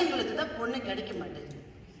பையன்களுக்கு தான் பொண்ணு கிடைக்க மாட்டேங்குது.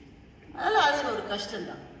 அதனால அது ஒரு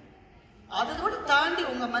கஷ்டம்தான். அதோடு தாண்டி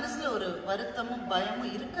உங்க மனசுல ஒரு வருத்தமும்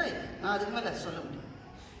பயமும் இருக்கா? நான் அதுக்கு மேல சொல்ல முடியும்.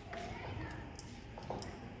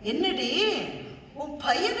 என்னடி உன்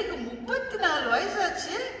பையனுக்கு 34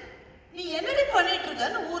 வயசாச்சு, நீ என்னடி பண்ணிட்டு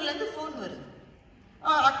இருக்கான்னு ஊர்ல இருந்து போன் வருது.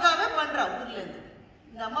 அக்காவே பண்றா ஊர்ல இருந்து.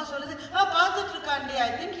 இந்த அம்மா சொல்லுது, பார்த்துட்டு இருக்காண்டி, I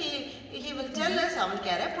think he will tell us. அவனுக்கு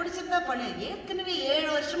யாரையா பிடிச்சிருந்தா பண்ணு. ஏற்கனவே 7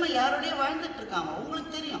 வருஷமா யாரோடய வாழ்ந்துட்டு இருக்கான்,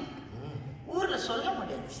 உங்களுக்கு தெரியும். ஊர்ல சொல்ல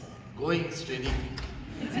முடியாது சார். Going steady.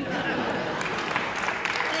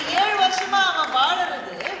 7 வருஷமா அவன்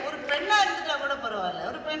வாழறது ஒரு பெண்ணா இருந்துட்டா கூட பரவாயில்ல,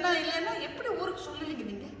 ஒரு பெண்ணா இல்லைன்னா எப்படி ஊருக்கு சொல்லுவீங்க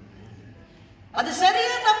நீங்க? அது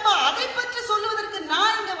சரியா தப்பா அதை பற்றி சொல்லுவதற்கு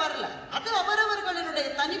நான் இங்க வரல. அது அவரவர்களுடைய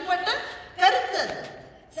தனிப்பட்ட கருத்து. அது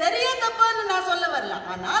சரியா தப்பான்னு நான் சொல்ல வரல.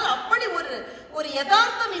 ஆனால் அப்படி ஒரு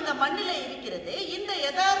யதார்த்தம் இந்த மண்ணில இருக்கிறது. இந்த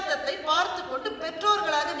யதார்த்தத்தை பார்த்து கொண்டு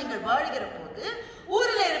பெற்றோர்களாக நீங்கள் வாழ்கிற போது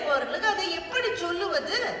ஊரில் இருப்பவர்களுக்கு அதை எப்படி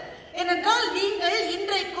சொல்லுவது? ஏனென்றால் நீங்கள்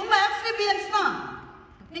இன்றைக்கும் ஆம்பிபியன்ஸ் தான்.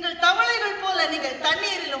 நீங்கள் தவளைகள் போல நீங்கள்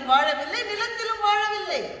தண்ணீரிலும் வாழவில்லை, நிலத்திலும்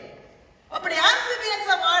வாழவில்லை. அப்படி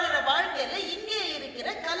ஆம்பிபியன்ஸா வாழுற வாழ்க்கையில இங்கே இருக்கிற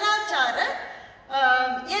கலாச்சார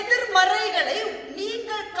எதிர்மறைகளை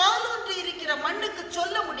நீங்கள் காலூன்றி இருக்கிற மண்ணுக்கு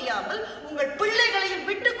சொல்ல முடியாமல், உங்கள் பிள்ளைகளையும்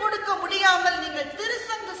விட்டு கொடுக்க முடியாமல் நீங்கள்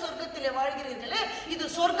திருசங்க சொர்க்கத்திலே வாழ்கிறீர்களே, இது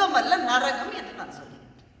சொர்க்கம் அல்ல நரகம் என்று நான் சொல்கிறேன்.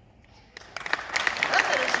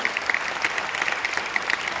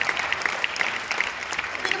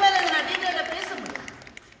 இதுக்கு மேல நான் டீட்டெயிலா பேச முடியும்.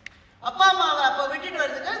 அப்பா அம்மாவை அப்ப விட்டுட்டு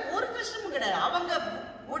வர்றதுக்கு ஒரு கஷ்டமும் கிடையாது. அவங்க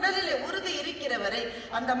உடலிலே உறுதி இருக்கிற வரை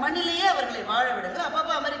அந்த மண்ணிலேயே அவர்களை வாழ விடுங்க.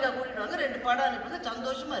 அப்பப்பா அமெரிக்கா கூட்டிட்டு வாங்க, 2 படம் அனுப்புங்க,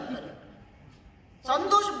 சந்தோஷமா இருப்பாரு.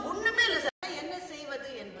 சந்தோஷம் ஒண்ணுமே இல்லை சார். என்ன செய்வது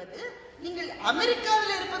என்பது நீங்கள்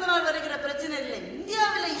அமெரிக்காவில் இருப்பதனால் வருகிற பிரச்சனை இல்லை,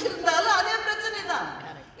 இந்தியாவில் இருந்தாலும் அதே பிரச்சனை தான்.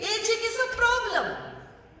 Ageing is a problem.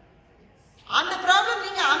 அந்த ப்ராப்ளம்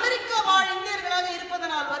நீங்க அமெரிக்கா வாழ் இந்தியர்களாக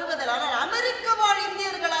இருப்பதனால் வருவதால், ஆனால் அமெரிக்க வாழ்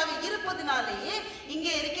இந்தியர்களாக இருப்பதனாலேயே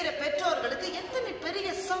இங்கே இருக்கிற பெற்றோர்களுக்கு எத்தனை பெரிய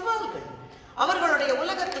சவால்கள். அவர்களுடைய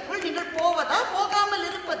உலகத்துக்குள் நீங்கள் போவதா போகாமல்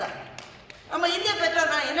இருப்பதா? நம்ம இந்திய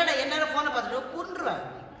பெற்றோர்கள் என்னடா என்ன போனை பார்த்துட்டு குன்றுவேன்,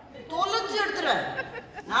 தொலைச்சு எடுத்துருவேன்,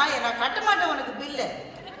 நான் கட்ட மாட்டேன் உனக்கு பில்லு,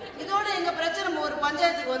 இதோட எங்க பிரச்சனை ஒரு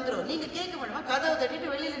பஞ்சாயத்துக்கு வந்துடும். நீங்க கேட்க மாட்டோமா? கதவை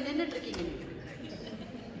தட்டிட்டு வெளியில நின்றுட்டு இருக்கீங்க.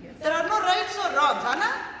 நீங்க there are no rights or wrongs. ஆனா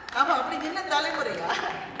ஆமா அப்படி நின்ன தலைமுறையா?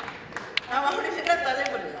 ஆமா அப்படி நின்ன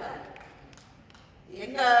தலைமுறையா?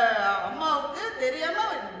 எங்க அம்மாவுக்கு தெரியாம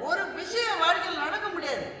ஒரு விஷயம் வாழ்க்கையில் நடக்க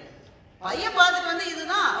முடியாது. பையன் பார்த்துட்டு வந்து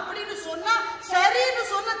இதுதான் அப்படின்னு சொன்னா சரின்னு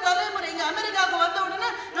சொன்ன தலைமுறை. இங்க அமெரிக்காவுக்கு வந்த உடனே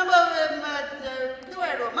நம்ம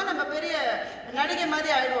இதுவாயிடுவோமா? நம்ம பெரிய நடிகை மாதிரி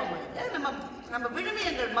ஆயிடுவோமா? நம்ம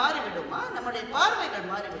விழுமியங்கள் மாறிவிடுமா? நம்முடைய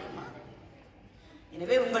பார்வைகள் மாறிவிடுமா?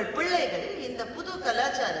 எனவே உங்கள் பிள்ளைகள் இந்த புது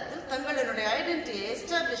கலாச்சாரத்தில் தங்களுடைய ஐடென்டிட்டியை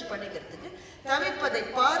எஸ்டாப்ளிஷ் பண்ணிக்கிறதுக்கு தவிப்பதை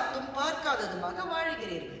பார்த்தும் பார்க்காததுமாக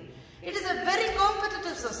வாழ்கிறீர்கள். It is a very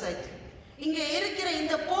competitive society. இங்கே இருக்கிற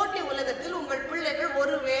இந்த போட்டி உலகத்தில் உங்கள் பிள்ளைகள்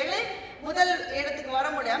ஒருவேளை முதல் இடத்துக்கு வர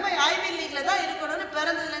முடியாம ஐவி லீக்ல தான் இருக்கணும்னு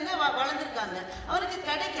பிறந்ததுல இருந்து வளர்ந்துருக்காங்க, அவனுக்கு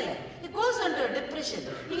கிடைக்கல, it goes into depression.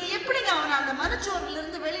 நீங்க எப்படிங்க அவனை அந்த மனச்சோர்வுல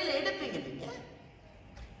இருந்து வெளியில எடுப்பீங்க? நீங்க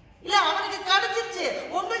இல்ல அவனுக்கு கிடைச்சிருச்சு,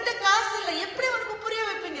 உங்கள்கிட்ட காசு இல்லை, எப்படி அவனுக்கு புரிய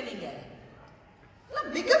வைப்பீங்க? நீங்க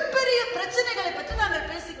மிகப்பெரிய பிரச்சனைகளை பற்றி நாங்கள்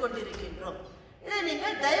பேசிக் கொண்டிருக்கின்றோம். இதை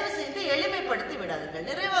நீங்கள் தயவு செய்து எளிமைப்படுத்தி விடாதீர்கள்.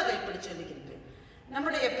 நிறைவாக இப்படி சொல்லுகின்றேன்,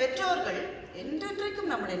 நம்முடைய பெற்றோர்கள்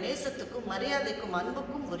என்றென்றைக்கும் நம்முடைய நேசத்துக்கும் மரியாதைக்கும்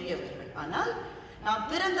அன்புக்கும் உரியவர்கள். ஆனால் நாம்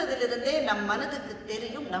பிறந்ததிலிருந்தே நம் மனதுக்கு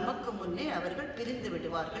தெரியும், நமக்கு முன்னே அவர்கள் பிரிந்து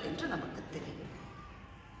விடுவார்கள் என்று நமக்கு தெரியும்.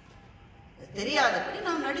 தெரியாதபடி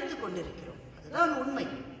நாம் நடித்துக் கொண்டிருக்கிறோம், அதுதான் உண்மை.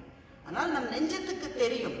 ஆனால் நம் நெஞ்சத்துக்கு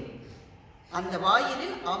தெரியும், அந்த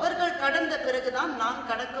வாயிலில் அவர்கள் கடந்த பிறகுதான் நான்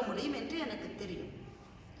கடக்க முடியும் என்று எனக்கு தெரியும்.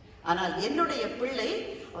 ஆனால் என்னுடைய பிள்ளை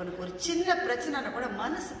அவனுக்கு ஒரு சின்ன பிரச்சனைனா கூட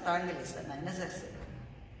மனசு தாங்கலை சார். நான் என்ன சார் செய்வேன்?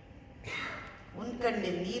 உன்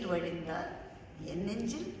கண்ணில் நீர் வழிந்தால் என்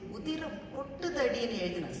நெஞ்சில் உதிரம் கொட்டுதடின்னு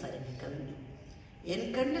எழுதினேன் சார் என் கவிஞர். என்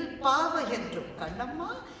கண்ணில் பாவ என்றும் கண்ணம்மா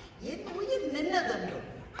என் உயிர் நின்னதென்றும்.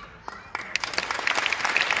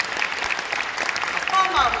 அப்பா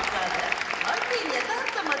அம்மாவுக்காக வாழ்க்கையின்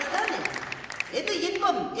யதார்த்தம் அதுதானே. எது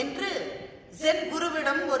இன்பம் என்று ஜென்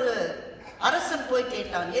குருவிடம் ஒரு அரசன் போய்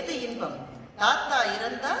கேட்டான். எது இன்பம்? தாத்தா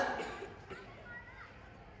இறந்தால்,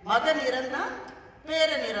 மகன் இறந்தான்,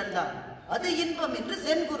 பேரன் இறந்தான், அது இன்பம் என்று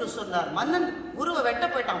ஜென் குரு சொன்னார். மன்னன் குருவை வெட்ட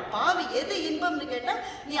போயிட்டான். பாவி, எது இன்பம்னு கேட்டா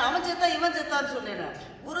நீ அவன் செத்தா இவன் செத்தான்னு சொன்னேன்.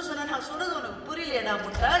 குரு சொன்ன, நான் சொல்றது உனக்கு புரியலையடா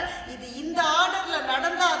முட்டாள், இது இந்த ஆர்டர்ல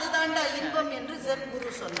நடந்தா அதுதான்டா இன்பம் என்று ஜென்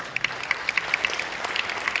குரு சொன்னார்.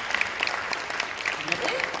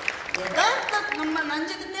 யதார்த்தம் நம்ம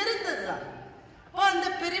நஞ்சுக்கு தெரிந்ததுதான். அந்த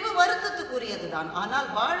பிரிவு வருத்தத்துக்குரியதுதான். ஆனால்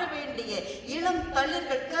வாழ வேண்டிய இளம்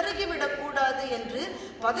தளிர்கள் கருகிவிடக் கூடாது என்று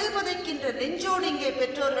பதைக்கின்ற நெஞ்சோடு இங்கே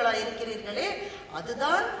பெற்றோர்களாய் இருக்கிறீர்களே,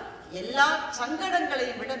 அதுதான் எல்லா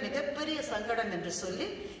சங்கடங்களையும் விட மிகப்பெரிய சங்கடம் என்று சொல்லி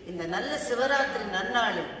இந்த நல்ல சிவராத்திரி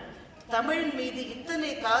நன்னாளில் தமிழ் மீது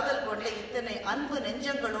இத்தனை காதல் கொண்ட இத்தனை அன்பு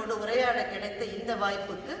நெஞ்சங்களோடு உரையாட கிடைத்த இந்த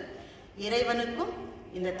வாய்ப்புக்கு இறைவனுக்கும்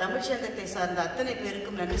இந்த தமிழ் சங்கத்தை சார்ந்த அத்தனை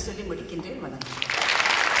பேருக்கும் நன்றி சொல்லி முடிக்கின்றேன். வணக்கம்.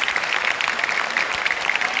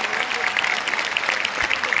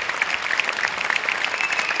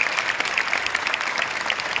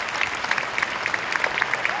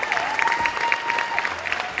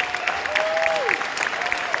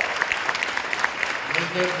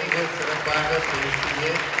 மிக சிறப்பாக பேசிய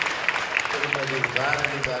திருமதி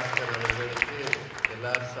பாரதி பாஸ்கர் அவர்களுக்கு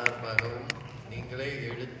எல்லார் சார்பாகவும் நீங்களே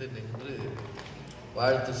எழுந்து நின்று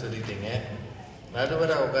வாழ்த்து சொல்லிட்டீங்க.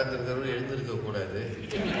 நடுவராக உட்காந்துருக்கிறவங்க எழுந்திருக்க கூடாது,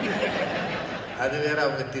 அது வேற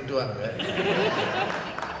அவங்க திட்டுவாங்க.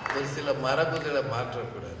 ஒரு சில மரபுகளை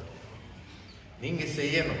மாற்றக்கூடாது, நீங்க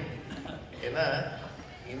செய்யணும். ஏன்னா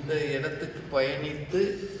இந்த இடத்துக்கு பயணித்து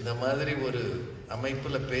இந்த மாதிரி ஒரு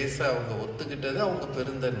அமைப்புல பேச அவங்க ஒத்துக்கிட்டது அவங்க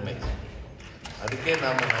பெருந்தன்மை. அதுக்கே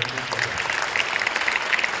நாம நன்றி சொல்லணும்.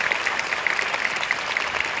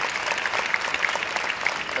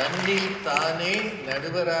 தன்னில் தானே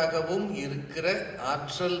நடுவராகவும் இருக்கிற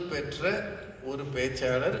ஆற்றல் பெற்ற ஒரு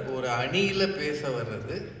பேச்சாளர் ஒரு அணியில பேச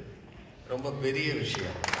வர்றது ரொம்ப பெரிய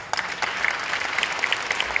விஷயம்.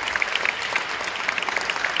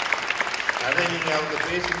 அதை நீங்க அவங்க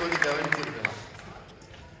பேசும்போது கவனிச்சிருக்கலாம்.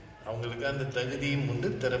 அவங்களுக்கு அந்த தகுதியும் உண்டு,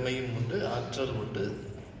 திறமையும் உண்டு, ஆற்றல் உண்டு,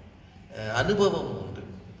 அனுபவம் உண்டு.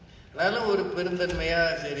 அதனால ஒரு பெருந்தன்மையா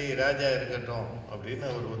சரி ராஜா இருக்கட்டும் அப்படின்னு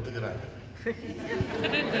அவர் ஒத்துக்கிறாங்க.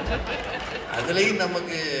 அதுலயும்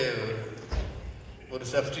நமக்கு ஒரு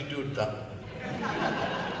சப்ஸ்டிடியூட் தான்.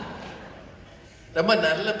 ரொம்ப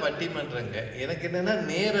நல்ல பட்டிமன்றங்க. எனக்கு என்னன்னா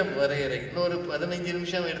நேரம் வரையறை இன்னொரு 15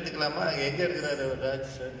 நிமிஷம் எடுத்துக்கலாமா? எங்க இருக்கிறாரு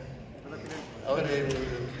ராஜ் சார்? அவரு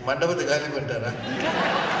மண்டபத்தை காலி பண்ணிட்டாரா?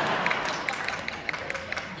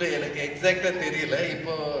 இல்ல, எனக்கு எக்ஸாக்டா தெரியல.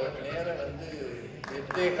 இப்போ நேரம்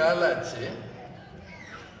 8:15 ஆச்சு.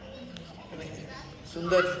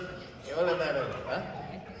 சுந்தர் எவ்வளவு நேரம்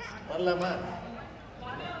வரலாமா?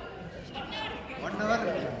 1 hour.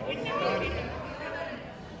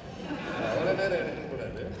 அவ்வளவு நேரம்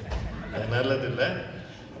எடுக்கக்கூடாது, அது நல்லது இல்லை.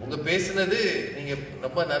 உங்க பேசுனது நீங்க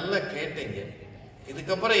ரொம்ப நல்லா கேட்டீங்க.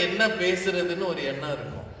 இதுக்கப்புறம் என்ன பேசுறதுன்னு ஒரு எண்ணம்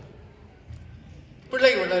இருக்கும்.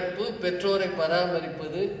 பிள்ளை வளர்ப்பு, பெற்றோரை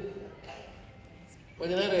பராமரிப்பது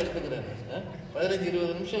கொஞ்ச நேரம் எடுத்துக்கிறேன்.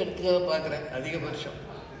 15-20 நிமிஷம் எடுத்துக்க பாக்குறேன். அதிகபட்சம்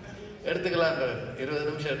எடுத்துக்கலாம். 20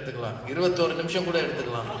 நிமிஷம் எடுத்துக்கலாம், 21 நிமிஷம் கூட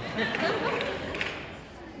எடுத்துக்கலாம்.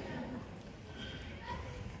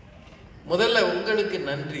 முதல்ல உங்களுக்கு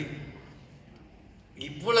நன்றி.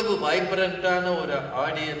 இவ்வளவு வைப்ரண்டான ஒரு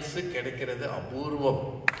ஆடியன்ஸ் கிடைக்கிறது அபூர்வம்.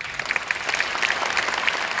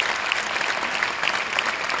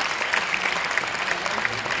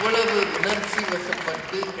 இவ்வளவு உணர்ச்சி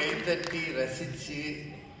வசப்பட்டு கைத்தட்டி ரசிச்சு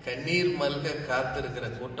கண்ணீர் மல்க காத்திருக்கிற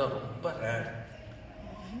கூட்டம் ரொம்ப ரேர்.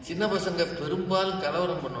 சின்ன பசங்க பெரும்பாலும்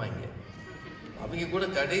கலவரம் பண்ணுவாங்க. அவங்க கூட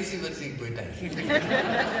கடைசி வரிசைக்கு போயிட்டாங்க.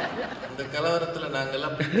 அந்த கலவரத்துல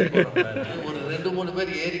நாங்கெல்லாம் ஒரு 2-3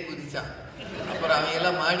 பேர் ஏறி குதிச்சான். அப்புறம் அவங்க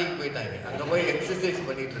எல்லாம் மாடிக்கு போயிட்டாங்க. அங்க போய் எக்ஸசைஸ்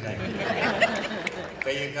பண்ணிட்டு இருக்காங்க,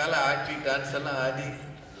 கையை காலை ஆட்டி டான்ஸ் எல்லாம் ஆடி.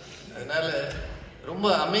 அதனால ரொம்ப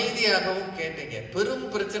அமைதியாகவும் கேட்டீங்க. பெரும்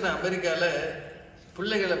பிரச்சனை அமெரிக்கால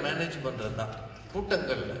பிள்ளைகளை மேனேஜ் பண்றதுதான்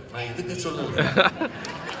கூட்டங்கள்ல. நான் இதுக்கு சொல்லல,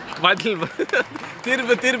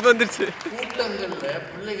 தீர்ப்பு வந்துருச்சு. கூட்டங்கள்ல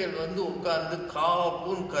பிள்ளைகள் உட்கார்ந்து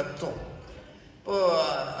காப்புன்னு கத்தும். இப்போ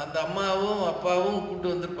அந்த அம்மாவும் அப்பாவும் கூட்டு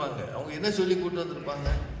வந்திருப்பாங்க. அவங்க என்ன சொல்லி கூட்டு வந்திருப்பாங்க?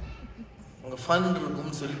 அவங்க ஃபன்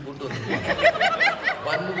இருக்கும்னு சொல்லி கூட்டு வந்திருப்பாங்க.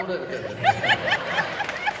 பண்ணு கூட இருக்காது.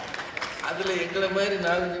 அதுல எங்களை மாதிரி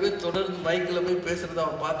 4-5 பேர் தொடர்ந்து மைக்கில் போய் பேசுறது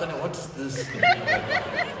அவன் பார்த்தானே watts this,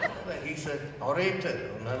 he's a orator,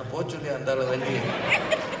 நான் போக சொல்லி அந்த வண்டி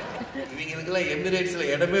இவங்களுக்கெல்லாம் எமிரேட்ஸ்ல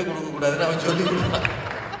இடமே கொடுக்க கூடாதுன்னு அவன் சொல்லி கொடுத்தான்.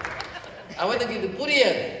 அவனுக்கு இது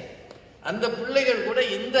புரியாது. அந்த பிள்ளைகள் கூட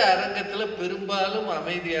இந்த அரங்கத்துல பெரும்பாலும்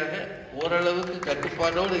அமைதியாக ஓரளவுக்கு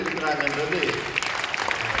கட்டுப்பாடோடு இருக்கிறாங்கன்றது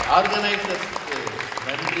ஆர்கனைசர்ஸ்க்கு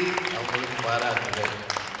நன்றி, அவங்களுக்கு பாராட்டுகள்.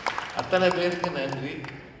 அத்தனை பேருக்கு நன்றி.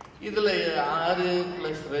 இதுல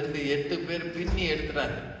 6+2 8 பேர் பின்னி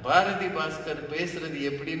எடுத்துட்டாங்க. பாரதி பாஸ்கர் பேசுறது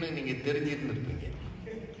எப்படின்னு நீங்க தெரிஞ்சிருந்திருப்பீங்க.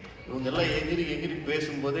 இவங்கெல்லாம் எகிரி எகிரி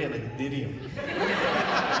பேசும்போதே எனக்கு தெரியும்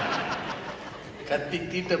கத்தி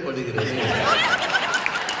தீட்டப்படுகிறது.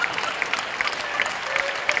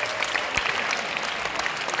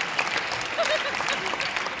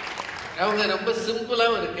 அவங்க ரொம்ப சிம்பிளா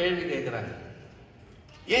ஒரு கேள்வி கேட்கிறாங்க,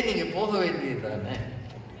 ஏன் நீங்க போக வேண்டியது தானே?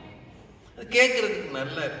 கேட்கறதுக்கு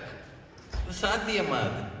நல்லா இருக்கு, சாத்தியமா?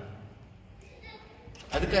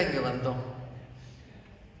 அதுக்காக இங்க வந்தோம்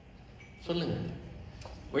சொல்லுங்க.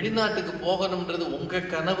 வெளிநாட்டுக்கு போகணும்ன்றது உங்க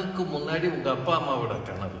கனவுக்கு முன்னாடி உங்க அப்பா அம்மாவோட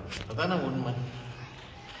கனவு. அதான உண்மை,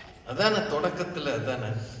 அதான தொடக்கத்துல.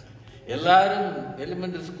 அதான எல்லாரும்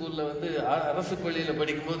எலிமெண்டரி ஸ்கூல்ல வந்து அரசு பள்ளியில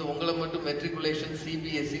படிக்கும்போது உங்களை மட்டும் மெட்ரிகுலேஷன்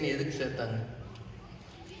சிபிஎஸ்சின்னு எதுக்கு சேர்த்தாங்க?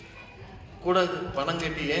 கூட பணம்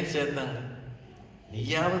கட்டி ஏன் சேர்த்தாங்க?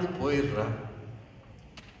 நீயாவது போயிடுறா,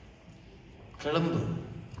 கிளம்பு,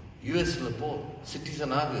 யூஎஸ்ல போ,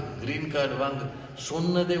 சிட்டிசன் ஆகு, கிரீன் கார்டு வாங்கு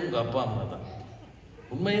சொன்னதே உங்க அப்பா அம்மா தான்.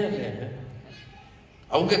 உண்மையா இல்லையாங்க?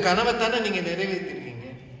 அவங்க கனவை தானே நீங்க நிறைவேற்றிருக்கீங்க.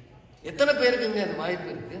 எத்தனை பேருக்கு அது வாய்ப்பு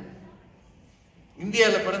இருக்கு?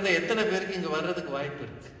 இந்தியாவில் பிறந்த எத்தனை பேருக்கு இங்க வர்றதுக்கு வாய்ப்பு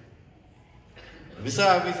இருக்கு? விசா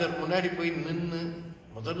ஆபீசர் முன்னாடி போய் நின்று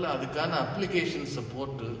முதல்ல அதுக்கான அப்ளிகேஷன்ஸை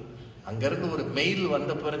போட்டு அங்கிருந்து ஒரு மெயில்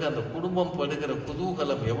வந்த பிறகு அந்த குடும்பம் படுகிற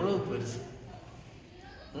குதூகலம் எவ்வளவு பெருசு.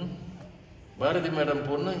 பாரதி மேடம்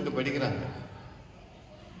பொண்ணு இங்க படிக்கிறாங்க.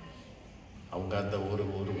 அவங்க அந்த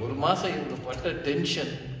ஒரு மாசம் இவங்க பட்ட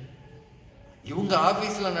டென்ஷன், இவங்க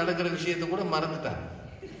ஆபீஸ்ல நடக்கிற விஷயத்த கூட மறந்துட்டாங்க.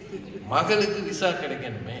 மகளுக்கு விசா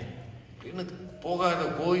கிடைக்கணுமே அப்படின்னு போகாத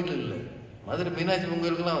கோயில் இல்லை. மதுரை மீனாட்சி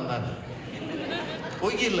பொங்கலுக்குலாம் வந்தாங்க.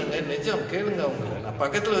 பொய் இல்லைங்க, நிஜம். கேளுங்க அவங்கள, நான்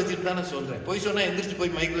பக்கத்துல வச்சுட்டு தானே சொல்றேன். பொய் சொன்னா எந்திரிச்சு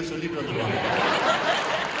போய் மைக்கில் சொல்லிட்டு வந்துடுவாங்க.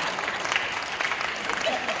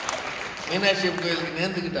 மீனாட்சி கோயிலுக்கு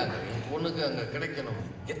நேர்ந்துக்கிட்டாங்க, என் பொண்ணுக்கு அங்க கிடைக்கணும்.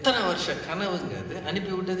 எத்தனை வருஷ கனவுங்க அது.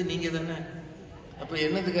 அனுப்பி விட்டது நீங்க தானே. அப்ப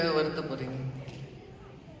என்னதுக்காக வருத்தப்படுறீங்க?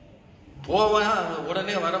 போவேன்,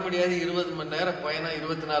 உடனே வர முடியாது. 20 மணி நேரம் பயணம்,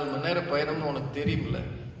 24 மணி நேரம் பயணம்னு உனக்கு தெரியும்ல.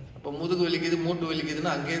 அப்ப முதுகு வலிக்குது, மூட்டு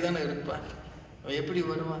வலிக்குதுன்னா அங்கேயே தானே இருப்பான். அவன் எப்படி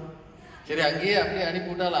வருவான்? சரி, அங்கேயே அப்படியே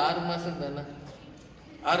அனுப்பிவிட்டால் 6 மாசம் தானே.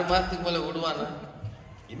 6 மாசத்துக்கு மேல விடுவானா?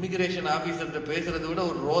 இமிகிரேஷன் ஆபீசர்கிட்ட பேசுறதை விட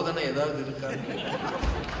ஒரு ரோதனை ஏதாவது இருக்கா?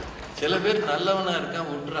 சில பேர் நல்லவனா இருக்கான்,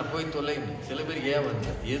 விட்டுறான், போய் தொலைங்க. சில பேர் ஏன்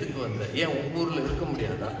வந்த, எதுக்கு வந்த, ஏன் உங்க ஊர்ல இருக்க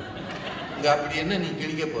முடியாதா? இங்க அப்படி என்ன நீ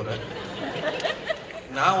கிழிக்க போற?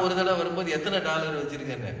 நான் ஒரு தடவை வரும்போது எத்தனை டாலர்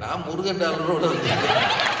வச்சிருக்கேன்? நான் முருகன் டாலரோட வச்சிருக்கேன்.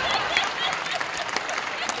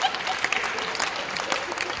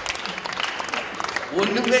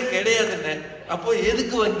 ஒண்ணுமே கிடையாதுன்னு. அப்போ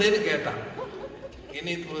எதுக்கு வந்தேன்னு கேட்டான்.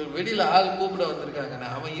 என்னை வெளியில ஆள் கூப்பிட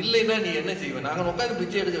வந்திருக்காங்க. அவன் இல்லைன்னா நீ என்ன செய்வேன்? நாங்க உட்காந்து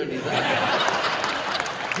பிச்சை எடுக்க வேண்டியதுதான்.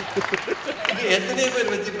 எத்தனையோ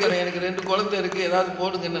பேர் வச்சிருக்காங்க, எனக்கு 2 குழந்தை இருக்கு, ஏதாவது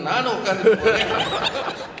போடுங்கன்னு நானும் உட்காந்து போறேன்.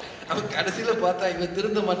 அவன் கடைசியில பார்த்தா இவன்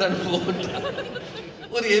திருந்த மாட்டான்னு போட்டான்.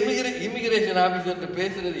 ஒரு இமிகிரேஷன் ஆபீசர்கிட்ட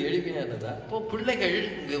பேசுறது எளிமையானதா? இப்போ பிள்ளைகள்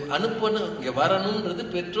இங்க அனுப்பணும், இங்க வரணும்ன்றது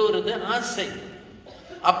பெற்றோரது ஆசை.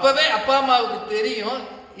 அப்பவே அப்பா அம்மாவுக்கு தெரியும்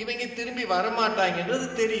இவங்க திரும்பி வரமாட்டாங்கன்றது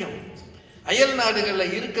தெரியும். அயல் நாடுகள்ல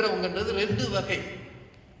இருக்கிறவங்கன்றது 2 வகை.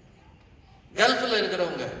 கல்ஃப்ல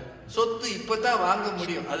இருக்கிறவங்க சொத்து இப்பதான் வாங்க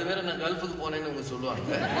முடியும். அது வேற, நான் கல்ஃபுக்கு போனேன்னு அவங்க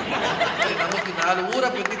சொல்லுவாங்க. நமக்கு 4 ஊரை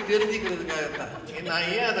பத்தி தெரிஞ்சுக்கிறதுக்காகத்தான். நான்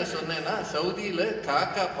ஏன் அதை சொன்னேன்னா, சவுதியில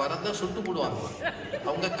காக்கா பறந்தா சுட்டு போடுவாங்க.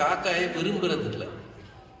 அவங்க காக்காயை விரும்புறது இல்லை.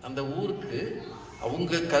 அந்த ஊருக்கு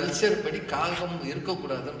அவங்க கல்ச்சர் படி காகம்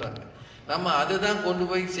இருக்கக்கூடாதுன்றாங்க. நம்ம அதுதான் கொண்டு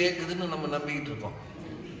போய் சேர்க்குதுன்னு நம்ம நம்பிக்கிட்டு இருக்கோம்.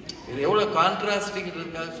 இது எவ்வளவு கான்ட்ராஸ்டிங்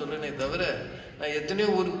இருக்காது சொல்றேனே தவிர, நான் எத்தனையோ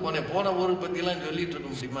ஊருக்கு போனேன். போன ஊருக்கு பத்தி எல்லாம் சொல்லிட்டு இருக்க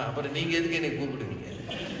முடியுமா? அப்புறம் நீங்க எதுக்கு என்னை கூப்பிடுவீங்க?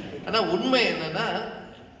 ஆனா உண்மை என்னன்னா,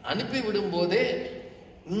 அனுப்பி விடும் போதே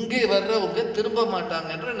இங்கே வர்றவங்க திரும்ப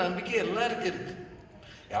மாட்டாங்கன்ற நம்பிக்கை எல்லாருக்கும் இருக்கு.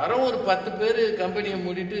 யாரோ ஒரு 10 பேர் கம்பெனியை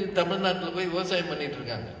மூடிட்டு தமிழ்நாட்டில் போய் விவசாயம் பண்ணிட்டு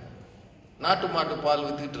இருக்காங்க. நாட்டு மாட்டு பால்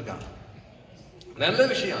வித்துக்கிட்டு இருக்காங்க. நல்ல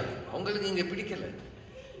விஷயம் அது. அவங்களுக்கு இங்க பிடிக்கல.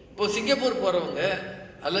 இப்போ சிங்கப்பூர் போறவங்க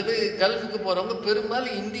அல்லது கல்ஃபுக்கு போறவங்க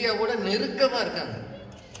பெரும்பாலும் இந்தியாவோட நெருக்கமா இருக்காங்க.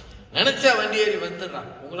 நினைச்சா வண்டி ஏறி வந்துடுறான்.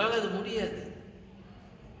 உங்களால அது முடியாது.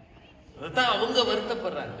 அதான் அவங்க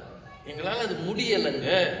வருத்தப்படுறாங்க. எங்களால் அது முடியலைங்க.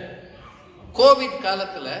 கோவிட்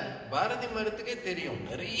காலத்துல பாரதி மரத்துக்கே தெரியும்,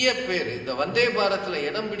 நிறைய பேர் இந்த வந்தே பாரத்ல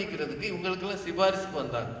இடம் பிடிக்கிறதுக்கு இவங்களுக்கெல்லாம் சிபாரிசுக்கு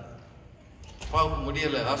வந்தாங்க. அப்பாவுக்கு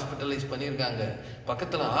முடியல, ஹாஸ்பிட்டலைஸ் பண்ணியிருக்காங்க,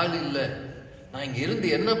 பக்கத்துல ஆள் இல்லை, நான் இங்க இருந்து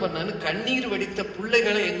என்ன பண்ணேன்னு கண்ணீர் வடித்த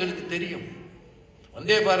பிள்ளைகளை எங்களுக்கு தெரியும்.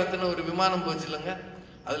 வந்தே பாரத்னு ஒரு விமானம் போச்சு இல்லைங்க,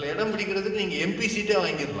 அதுல இடம் பிடிக்கிறதுக்கு நீங்க எம்பி சீட்டே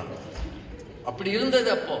வாங்கிடலாம். அப்படி இருந்தது.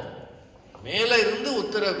 அப்போ மேல இருந்து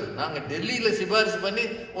உத்தரவு, நாங்க டெல்லியில சிபாரிசு பண்ணி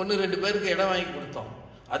 1-2 பேருக்கு இடம் வாங்கி கொடுத்தோம்.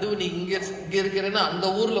 அதுவும் நீ இங்க இருக்கிறேன்னா அந்த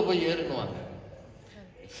ஊர்ல போய் ஏறுனுவாங்க.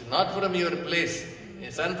 It's not from your place.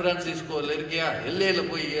 San பிரான்சிஸ்கோல இருக்கியா, எல்ஏல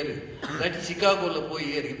போய் ஏறு, இல்லாட்டி சிகாகோல போய்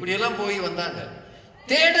ஏறு, இப்படி எல்லாம் போய் வந்தாங்க.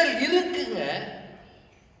 தேடல் இருக்குங்க.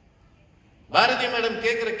 பாரதி மேடம்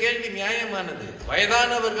கேட்கிற கேள்வி நியாயமானது.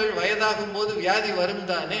 வயதானவர்கள் வயதாகும் போது வியாதி வரும்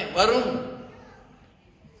தானே, வரும்.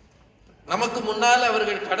 நமக்கு முன்னால்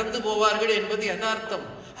அவர்கள் கடந்து போவார்கள் என்பது யதார்த்தம்.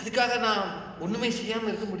 அதுக்காக நான் ஒண்ணுமே செய்யாம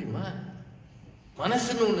இருக்க முடியுமா?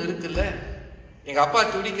 மனசுன்னு ஒண்ணு இருக்குல்ல. எங்க அப்பா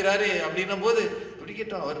துடிக்கிறாரு அப்படின்ன போது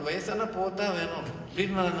துடிக்கட்டும், அவர் வயசானா போதான் வேணும்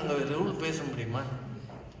அப்படின்னு நாங்க ரூல் பேச முடியுமா?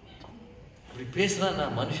 அப்படி பேசினா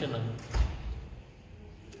நான் மனுஷன்.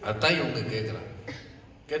 அதான் இவங்க கேட்கிறான்.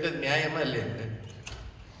 கேட்டது நியாயமா இல்லையா?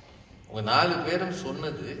 உங்க 4 பேரும்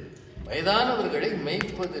சொன்னது வயதானவர்களை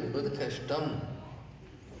மேய்ப்பது என்பது கஷ்டம்.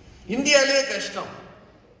 இந்தியாலேயே கஷ்டம்.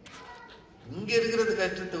 இங்க இருக்கிறது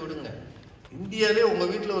கஷ்டத்தை விடுங்க. இந்தியாலே உங்க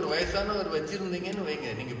வீட்டுல ஒரு வயசானவர் வச்சிருந்தீங்கன்னு வைங்க,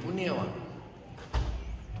 நீங்க புண்ணியவான்.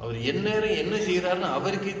 அவர் எந்நேரம் என்ன செய்யறாருன்னு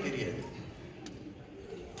அவருக்கே தெரியாது.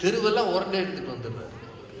 தெருவெல்லாம் உரண்டை எடுத்துட்டு வந்துடுறாரு.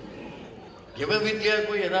 எவன் வீட்லயா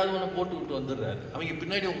போய் ஏதாவது ஒண்ணு போட்டு விட்டு வந்துடுறாரு. அவங்க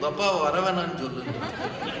பின்னாடி உங்க அப்பாவை வர வேணான்னு சொல்லுங்க.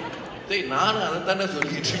 நானும் அதைத்தானே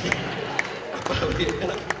சொல்லிட்டு இருக்கேன்.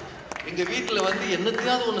 எங்க வீட்டுல வந்து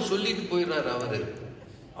என்னத்தையாவது ஒண்ணு சொல்லிட்டு போயிடுறாரு அவரு.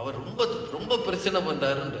 அவர் ரொம்ப ரொம்ப பிரச்சனை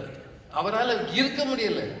பண்றாருன்றார். அவரால் இருக்க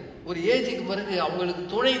முடியல. ஒரு ஏஜுக்கு பிறகு அவங்களுக்கு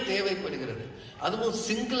துணை தேவைப்படுகிறது. அதுவும்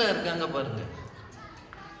சிங்கிளா இருக்காங்க பாருங்க,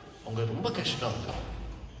 அவங்க ரொம்ப கஷ்டம்.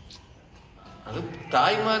 அது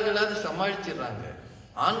தாய்மார்களாவது சமாளிச்சிடுறாங்க.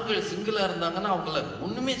 ஆண்கள் சிங்கிளா இருந்தாங்கன்னா அவங்கள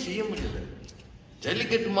ஒண்ணுமே செய்ய முடியல.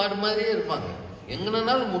 ஜல்லிக்கட்டு மாடு மாதிரியே இருப்பாங்க,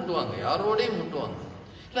 எங்கனாலும் முட்டுவாங்க, யாரோடையும் முட்டுவாங்க.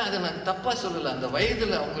 இல்ல அதை நான் தப்பா சொல்லல. அந்த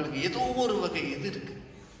வயதுல அவங்களுக்கு ஏதோ ஒரு வகை இது இருக்கு.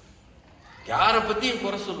 யாரை பத்தியும்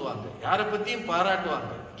குறை சொல்லுவாங்க, யாரை பத்தியும்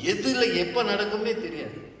பாராட்டுவாங்க, எதுல எப்ப நடக்குமே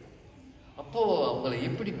தெரியாது. அப்போ அவங்களை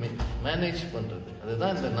எப்படி மேனேஜ் பண்றது?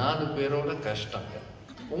 அதுதான் இந்த 4 பேரோட கஷ்டம்.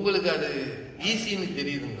 உங்களுக்கு அது ஈஸின்னு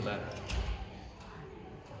தெரியுதுங்களா?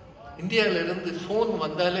 இந்தியாவில இருந்து போன்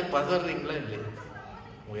வந்தாலே பதறீங்களா இல்லையா?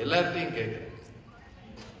 உங்க எல்லார்ட்டையும் கேட்க,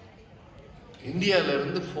 இந்தியாவில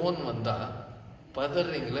இருந்து போன் வந்தா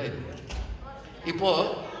பதறீங்களா இல்லையா? இப்போ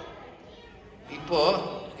இப்போ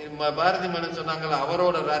பாரதி மேடம் சொன்னாங்களா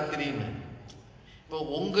அவரோட ராத்திரின்னு. இப்போ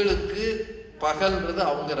உங்களுக்கு பகல்ன்றது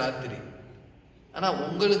அவங்க ராத்திரி. ஆனா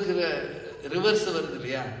உங்களுக்கு ரிவர்ஸ் வருது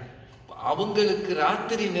இல்லையா? அவங்களுக்கு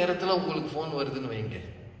ராத்திரி நேரத்துல உங்களுக்கு போன் வருதுன்னு வைங்க.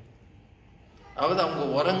 அதாவது அவங்க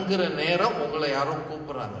உறங்குற நேரம் உங்களை யாரோ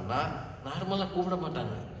கூப்பிடுறாங்கன்னா நார்மலா கூப்பிட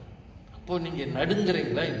மாட்டாங்க. அப்போ நீங்க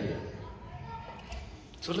நடுங்குறீங்களா இல்லையா?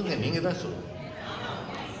 சொல்லுங்க, நீங்க தான் சொல்லுங்க.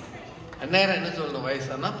 அந்நேரம் என்ன சொல்லணும்?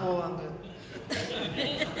 வயசானா போவாங்க,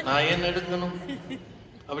 நான் ஏன் நடுங்கணும்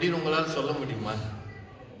அப்படின்னு உங்களால சொல்ல முடியுமா?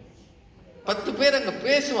 10 பேர் அங்க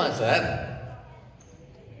பேசுவான் சார்.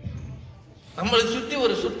 நம்மளை சுத்தி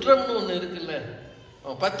ஒரு சுற்றம்னு ஒண்ணு இருக்குல்ல.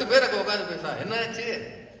 10 பேர் அங்க உட்காந்து பேசா, என்னாச்சு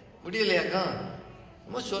முடியலையாக்கம்,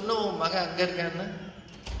 நம்ம சொன்னோம் மகன் அங்க இருக்கான்னு,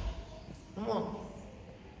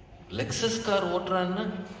 லெக்ஸஸ் கார் ஓட்டுறான்னு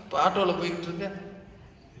ஆட்டோல போய்கிட்டு இருக்க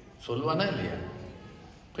சொல்வானா இல்லையா?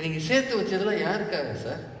 இப்ப நீங்க சேர்த்து வச்சதெல்லாம் யாருக்காக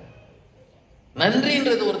சார்?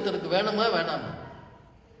 நன்றின்றது ஒருத்தருக்கு வேணுமா வேணாமா?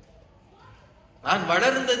 நான்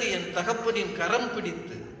வளர்ந்தது என் தகப்பனின் கரம்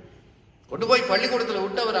பிடித்து கொண்டு போய் பள்ளிக்கூடத்துல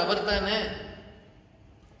விட்டவர் அவர் தானே.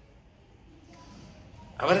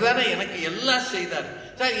 அவர் தானே எனக்கு எல்லாம் செய்தார்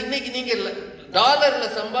சார். இன்னைக்கு நீங்க டாலர்ல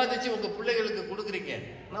சம்பாதிச்சு உங்க பிள்ளைகளுக்கு கொடுக்குறீங்க.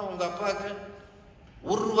 ஆனா உங்க அப்பாவுக்கு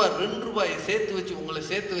 1 ரூபாய் 2 ரூபாயை சேர்த்து வச்சு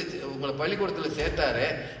உங்களை பள்ளிக்கூடத்துல சேர்த்தாரு.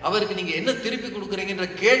 அவருக்கு நீங்க என்ன திருப்பி கொடுக்குறீங்கன்ற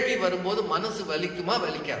கேள்வி வரும்போது மனசு வலிக்குமா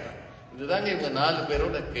வலிக்காதா? இதுதாங்க இவங்க 4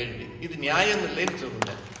 பேரோட கேள்வி. இது நியாயம் இல்லைன்னு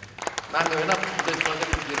சொல்லுங்க. நாங்க வேணா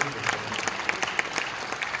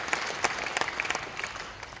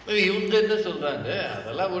இவங்க என்ன சொல்றாங்க,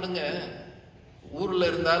 அதெல்லாம் விடுங்க. ஊர்ல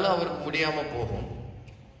இருந்தாலும் அவருக்கு முடியாம போகும்.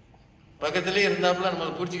 பக்கத்திலே இருந்தாப்புல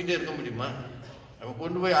நம்மளை பிடிச்சிக்கிட்டே இருக்க முடியுமா? நம்ம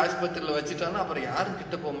கொண்டு போய் ஆஸ்பத்திரியில வச்சுட்டாலும் அப்புறம் யாரும்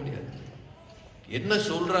கிட்ட போக முடியாது. என்ன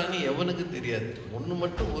சொல்றான்னு எவனுக்கு தெரியாது. ஒண்ணு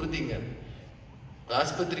மட்டும் உறுதிங்க,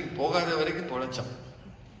 ஆஸ்பத்திரிக்கு போகாத வரைக்கும் பொழைச்சோம்.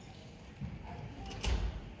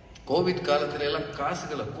 கோவிட் காலத்துல எல்லாம்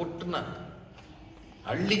காசுகளை கொட்டுனாங்க,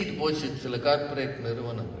 அள்ளிக்கிட்டு போச்சு சில கார்பரேட்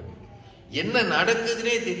நிறுவனங்கள். என்ன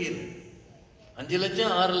நடக்குதுன்னே தெரியல. 5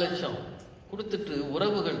 லட்சம் 6 லட்சம் கொடுத்துட்டு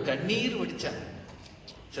உறவுகள் கண்ணீர் வடிச்சாங்க.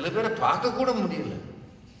 சில பேரை பார்க்க கூட முடியல.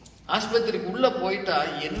 ஆஸ்பத்திரிக்கு உள்ள போயிட்டா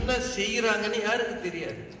என்ன செய்யறாங்கன்னு யாருக்கு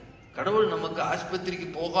தெரியாது. கடவுள் நமக்கு ஆஸ்பத்திரிக்கு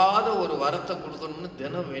போகாத ஒரு வரத்தை கொடுக்கணும்னு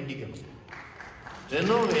தினம் வேண்டிக்கணும்.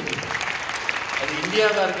 தினம் வேண்டிக்கணும். அது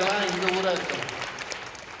இந்தியாவா இருக்கலாம், இந்த ஊரா இருக்கலாம்.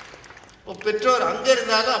 இப்போ பெற்றோர் அங்க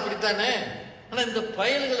இருந்தாலும் அப்படித்தானே. ஆனா இந்த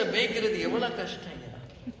பயல்களை மேய்க்கிறது எவ்வளவு கஷ்டம்.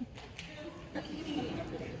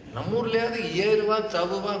 நம்ம ஊர்லயாவது ஏறுவான்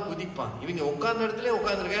தவுவான் குதிப்பான். இவங்க உட்கார்ந்த இடத்துல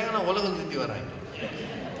உட்காந்துருக்காங்க, ஆனா உலகம் சுத்தி வராங்க.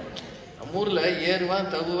 நம்ம ஊர்ல ஏறுவான்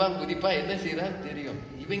தவுவான் குதிப்பான், என்ன செய்யறான்னு தெரியும்.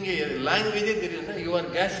 இவங்க லாங்குவேஜே தெரியும். யூ ஆர்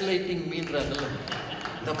கேஸ் லைட்டிங் மீன்றாங்கல்ல,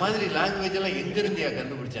 இந்த மாதிரி லாங்குவேஜ் எல்லாம் எங்க இருந்தியா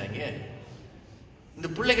கண்டுபிடிச்சாங்க? இந்த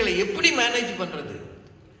பிள்ளைகளை எப்படி மேனேஜ் பண்றது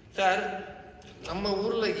சார்? நம்ம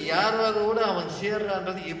ஊர்ல யாரோட அவன்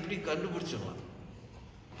சேர்றான்றது எப்படி கண்டுபிடிச்சிடலாம்?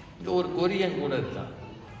 இங்க ஒரு கொரியன் கூட இருக்கான்,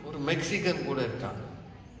 ஒரு மெக்சிகன் கூட இருக்கான்,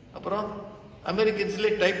 அப்புறம் அமெரிக்கன்ஸ்ல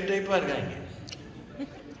டைப்பா இருக்காங்க.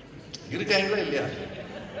 இருக்காங்களா இல்லையா?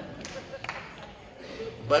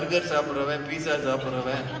 பர்கர் சாப்பிட்றவன், பீஸா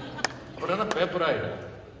சாப்பிட்றவன், அப்புறம் பேப்பர் ஆயிடும்.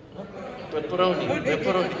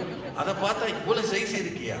 பெப்பரோனி அதை பார்த்தா இவ்வளவு சைஸ்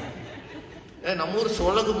இருக்கியா? நம்ம ஊர்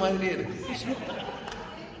சொலகு மாதிரியே இருக்கு.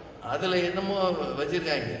 அதுல என்னமோ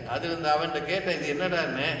வச்சிருக்காங்க. அதுல இந்த அவன்கிட்ட கேட்டேன், இது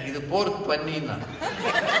என்னடான்னு. இது போர்க் பண்ணின்னா.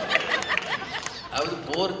 அது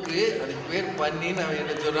போர்க்கு, அதுக்கு பேர் பண்ணின்னு அவன்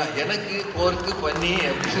என்ன சொல்றான். எனக்கு போர்க்கு பண்ணி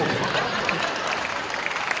அப்படின்னு.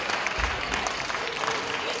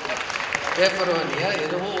 பேப்பரோனியா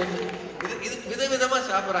எதுவோ ஒன்று. இது விதவிதமா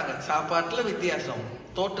சாப்பிட்றாங்க. சாப்பாட்டுல வித்தியாசம்,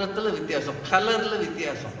 தோற்றத்துல வித்தியாசம், கலர்ல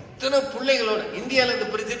வித்தியாசம். இத்தனை பிள்ளைகளோட இந்தியாவில் இந்த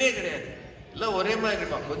பிரச்சனையே கிடையாது. எல்லாம் ஒரே மாதிரி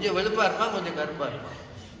இருப்பான். கொஞ்சம் வெளுப்பா இருப்பான், கொஞ்சம் கருப்பா இருப்பான்.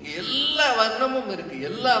 இங்க எல்லா வர்ணமும் இருக்கு,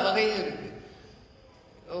 எல்லா வகையும் இருக்கு.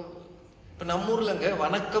 இப்ப நம்ம ஊர்லங்க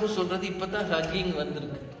வணக்கம் சொல்றது இப்பதான் ஹக்கிங்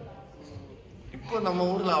வந்திருக்கு. இப்போ நம்ம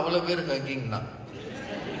ஊர்ல அவ்வளவு பேர் ஹக்கிங் தான்.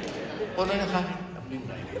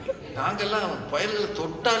 அப்படின்றாங்க. நாங்கெல்லாம் பயல்களை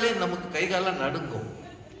தொட்டாலே நமக்கு கை காலம் நடுக்கும்.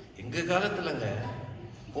 எங்க காலத்துலங்க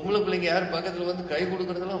பொம்பளை பிள்ளைங்க யாரும் பக்கத்துல வந்து கை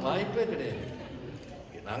கொடுக்கறதெல்லாம் வாய்ப்பே கிடையாது.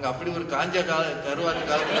 நாங்க அப்படி ஒரு காஞ்ச கருவாட்டு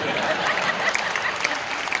காலத்துல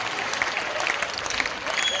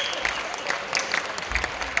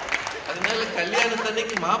அதனால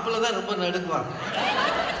கல்யாணத்தன்னைக்கு மாப்பிள்ளை தான் ரொம்ப நடுக்குவான்.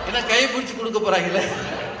 ஏன்னா கை பிடிச்சு கொடுக்க போறாங்களே.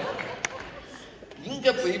 இங்க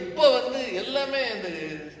இப்ப வந்து எல்லாமே இந்த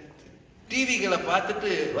டிவிகளை பார்த்துட்டு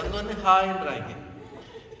வந்து ஹாய்ன்றாங்க.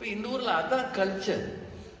 இப்ப இந்த ஊர்ல அதான் கல்ச்சர்.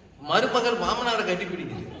 மருமகள் மாமனாரை கட்டி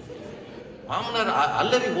பிடிக்குது, மாமனார்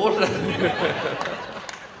அல்லறி ஓடுறாரு.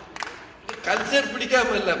 கல்ச்சர்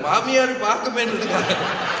பிடிக்காம இல்ல, மாமியார் பார்க்கமே இருக்காங்க.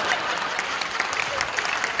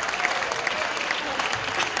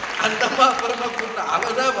 அந்த அம்மா அப்புறமா கூப்பிட்டா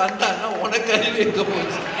அவதான் வந்தான்னா உனக்கு அறிவு எங்க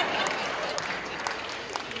போச்சு,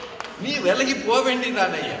 நீ விலகி போக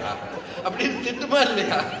வேண்டியதானையா அப்படின்னு திட்டுமா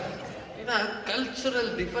இல்லையா? ஏன்னா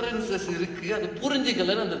கல்ச்சுரல் டிஃபரன்சஸ் இருக்கு. அது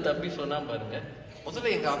புரிஞ்சுக்கலன்னு அந்த தம்பி சொன்னா பாருங்க.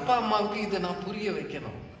 முதல்ல எங்க அப்பா அம்மாவுக்கு இதை நான் புரிய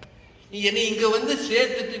வைக்கணும். நீ என்னை இங்க வந்து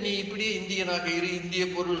சேர்த்துட்டு நீ இப்படியே இந்தியனாக இரு, இந்திய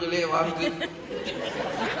பொருள்களே வாங்கு,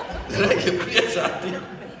 எப்படியா சாத்தியம்?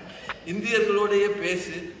 இந்தியர்களோடய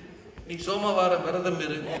பேசு, நீ சோமவாரம் விரதம்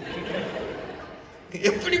இரு,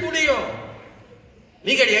 எப்படி முடியும்?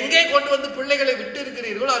 நீங்கள் எங்கே கொண்டு வந்து பிள்ளைகளை விட்டு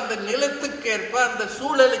இருக்கிறீர்களோ அந்த நிலத்துக்கு ஏற்ப, அந்த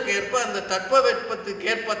சூழலுக்கு ஏற்ப, அந்த தட்பவெப்பத்துக்கு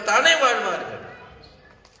ஏற்ப தானே வாழ்வார்கள்.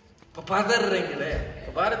 இப்ப பதறீங்களே.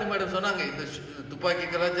 பாரதி மேடம் சொன்னாங்க இந்த துப்பாக்கி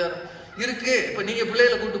கலாச்சாரம் இருக்கு. இப்ப நீங்க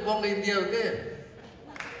பிள்ளைகளை கூட்டு போங்க இந்தியாவுக்கு,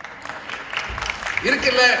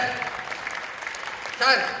 இருக்குல்ல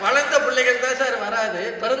சார்? வளர்ந்த பிள்ளைகள் தான் சார் வராது,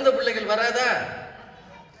 பிறந்த பிள்ளைகள் வராதா?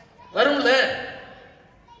 வரும்ல.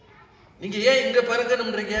 நீங்க ஏன் இங்க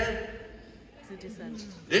பிறக்கணும்ன்றீங்க?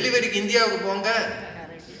 டெலிவரிக்கு இந்தியாவுக்கு போங்க.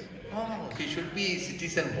 He should be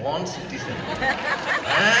citizen, born citizen.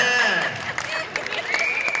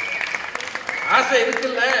 ஆசை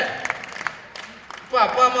இருக்குல்ல. இப்ப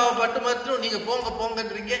அப்பா அம்மாவை பட்டு மட்டும் நீங்க போங்க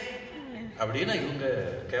போங்கன்றீங்க அப்படின்னா இவங்க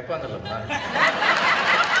கேட்பாங்கல்லம்மா.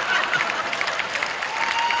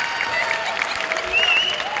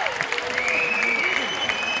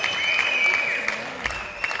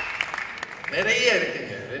 நிறைய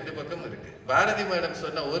இருக்குங்க, ரெண்டு பக்கம் இருக்கு. பாரதி மேடம்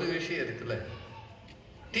சொன்ன ஒரு விஷயம் இருக்குல்ல,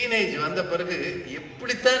 டீனேஜ் வந்த பிறகு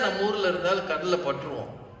எப்படித்தான் நம்ம ஊர்ல இருந்தாலும் கடல்ல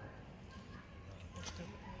பற்றுவோம்.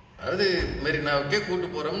 அதாவது மெரினாவுக்கே கூட்டு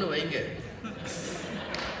போறோம்னு வைங்க,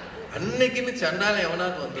 அன்னைக்குன்னு சண்டால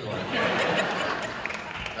எவனாவது வந்துடுவான்.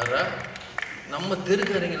 நம்ம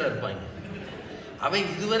தெருக்கரைங்களா இருப்பாங்க.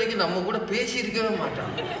 அவன் இதுவரைக்கும் நம்ம கூட பேசி இருக்கவே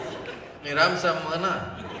மாட்டான். நீ ராமசாமனா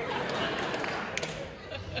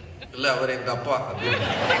இல்ல, அவர் எங்க அப்பா அப்படின்னு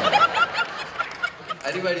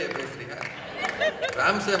அறிவாளியா பேசுறீங்க.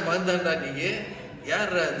 ராம்சார் மகன்தான்டா நீங்க,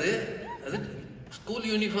 யார் அது? அது ஸ்கூல்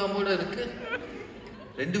யூனிஃபார்மோட இருக்கு.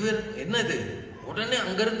 2 பேரும் என்னது? உடனே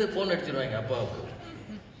அங்கிருந்து போன் அடிச்சிருவாங்க அப்பாவுக்கு.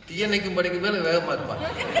 தீயணைக்கும் படைக்கு மேல வேகமா இருப்பாங்க.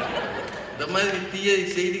 இந்த மாதிரி தீய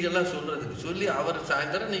செய்திகள்லாம் சொல்றதுக்கு சொல்லி அவர்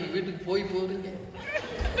சாயந்தரம் நீங்க வீட்டுக்கு போறீங்க,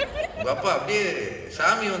 உங்க அப்பா அப்படியே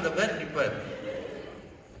சாமி வந்த மாதிரி நிற்பாரு.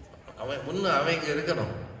 அவன் முன்ன அவன் இங்க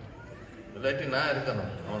இருக்கணும், இல்லாட்டி நான்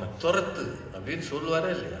இருக்கணும், அவனை துரத்து அப்படின்னு சொல்லுவாரா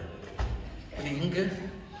இல்லையா? அப்படி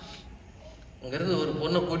இங்கிருந்து ஒரு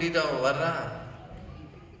பொண்ணை கூட்டிட்டு அவன் வர்றான்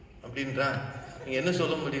அப்படின்றான். நீங்க என்ன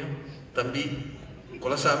சொல்ல முடியும்? தம்பி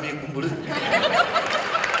குலசாமியை கும்பிடு.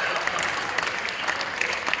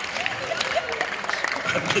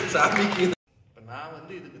 அந்த சாமிக்கு நான்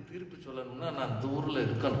இதுக்கு தீர்ப்பு சொல்லணும்னா நான் அந்த ஊர்ல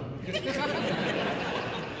இருக்கணும்.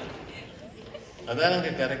 அதானுங்க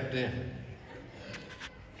கரெக்டு.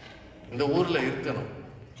 இந்த ஊர்ல இருக்கணும்.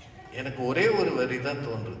 எனக்கு ஒரே ஒரு வரி தான்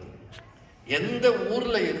தோன்றுது. எந்த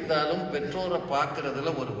ஊர்ல இருந்தாலும் பெற்றோரை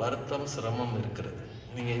பார்க்கறதுல ஒரு வருத்தம், சிரமம் இருக்கிறது.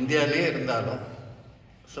 நீங்க இந்தியாவிலே இருந்தாலும்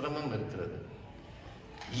சிரமம் இருக்கிறது.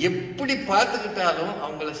 எப்படி பார்த்துக்கிட்டாலும்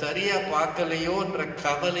அவங்கள சரியா பார்க்கலையோன்ற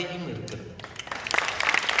கவலையும் இருக்கிறது.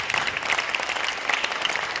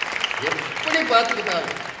 எப்படி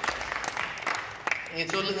பார்த்துக்கிட்டாலும் நீங்க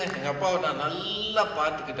சொல்லுங்க, எங்க அப்பாவை நான் நல்லா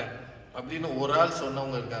பார்த்துக்கிட்டேன் அப்படின்னு ஒரு ஆள்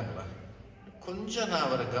சொன்னவங்க இருக்காங்களா? கொஞ்சம் நான்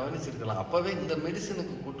அவரை கவனிச்சிருக்கலாம், அப்பவே இந்த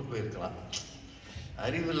மெடிசனுக்கு கூட்டு போயிருக்கலாம்.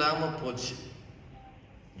 அறிவு இல்லாம போச்சு.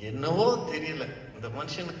 என்னவோ தெரியல, இந்த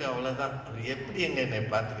மனுஷனுக்கு அவ்வளவுதான், அவர் எப்படி என்னை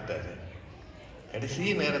பார்த்துக்கிட்டாரு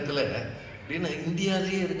கடைசி நேரத்துல அப்படின்னு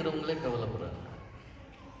இந்தியாலேயே இருக்கிறவங்களே கவலைப்படுறாங்க.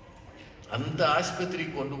 அந்த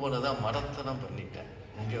ஆஸ்பத்திரிக்கு கொண்டு போனதான் மடத்தனம் பண்ணிட்டேன்,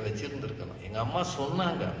 இங்க வச்சிருந்துருக்கணும். எங்க அம்மா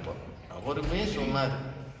சொன்னாங்க, அப்போ அவருமே சொன்னாரு,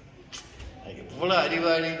 இவ்வளவு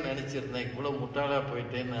அறிவாளின்னு நினைச்சிருந்தேன், இவ்வளவு முட்டாளா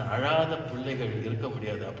போயிட்டேன்னு. அழாத பிள்ளைகள் இருக்க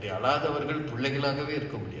முடியாது, அப்படி அழாதவர்கள் பிள்ளைகளாகவே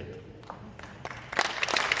இருக்க முடியாது.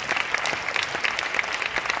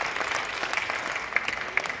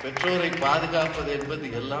 பெற்றோரை பாதுகாப்பது என்பது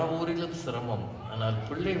எல்லா ஊரிலும் சிரமம். ஆனால்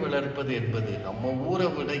பிள்ளை வளர்ப்பது என்பது நம்ம ஊரை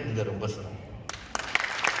விட இங்க ரொம்ப சிரமம்.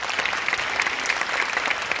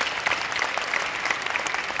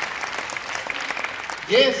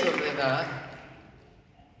 ஏன் சொல்றேன்னா,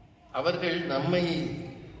 அவர்கள் நம்மை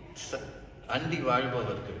அண்டி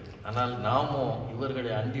வாழ்பவர்கள், ஆனால் நாமோ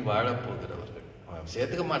இவர்களை அண்டி வாழப் போகிறவர்கள். அவன்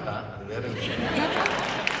சேர்த்துக்க மாட்டான், அது வேற விஷயம்.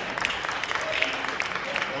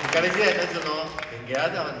 கடைசியா என்ன சொல்லுவோம்,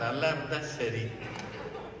 எங்கேயாவது அவன் நல்லா இருந்தா சரி,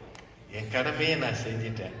 என் கடமையை நான்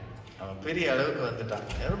செஞ்சிட்டேன், அவன் பெரிய அளவுக்கு வந்துட்டான்.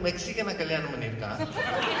 யாரும் மெக்சிகனை கல்யாணம் பண்ணியிருக்கான்,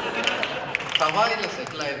 ஹவாயில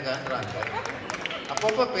செட்டில் ஆயிருக்கான்றாங்க.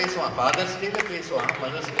 அப்பப்போ பேசுவான், ஃபாதர்ஸ் டேல பேசுவான்,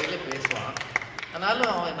 மதர்ஸ் டேல பேசுவான்.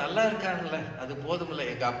 ஆனாலும் அவன் நல்லா இருக்கான்ல, அது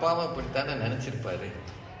போதுமில்ல. எங்க அப்பாவும் இப்படித்தானே நினைச்சிருப்பாரு,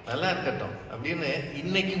 நல்லா இருக்கட்டும் அப்படின்னு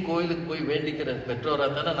இன்னைக்கும் கோயிலுக்கு போய் வேண்டிக்கிற பெற்றோரா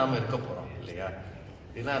தானே நாம இருக்க போறோம் இல்லையா?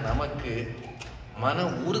 ஏன்னா நமக்கு மன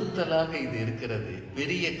உறுத்தலாக இது இருக்கிறது,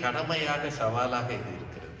 பெரிய கடமையாக, சவாலாக இது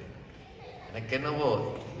இருக்கிறது. எனக்கு என்னவோ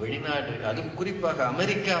வெளிநாடு, அது குறிப்பாக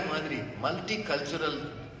அமெரிக்கா மாதிரி மல்டி கல்ச்சுரல்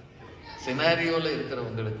சினாரியோல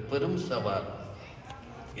இருக்கிறவங்களுக்கு பெரும் சவால்.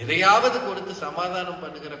 எதையாவது கொடுத்து சமாதானம்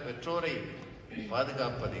பண்ணுகிற பெற்றோரை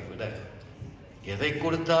பாதுகாப்பதை விட எதை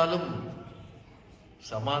கொடுத்தாலும்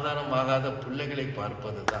சமாதானம் ஆகாத பிள்ளைகளை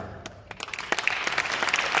பார்ப்பதுதான்.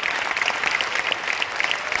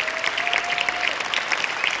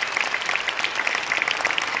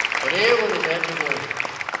 ஒரே ஒரு வேண்டுகோள்,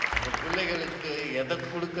 பிள்ளைகளுக்கு எதை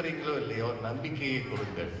கொடுக்கறீங்களோ இல்லையோ நம்பிக்கையை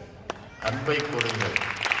கொடுங்கள், அன்பை கொடுங்கள்.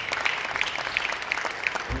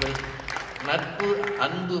 உங்கள் நட்பு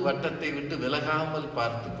அன்பு வட்டத்தை விட்டு விலகாமல்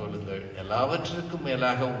பார்த்துக் கொள்ளுங்கள். எல்லாவற்றிற்கும்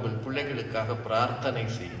மேலாக உங்கள் பிள்ளைகளுக்காக பிரார்த்தனை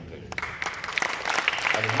செய்யுங்கள்.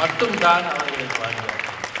 அது மட்டும்தான் அவர்களை பாதுகாக்கும்.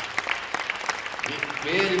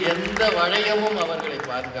 வேறு எந்த வளையமும் அவர்களை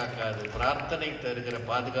பாதுகாக்காது. பிரார்த்தனை தருகிற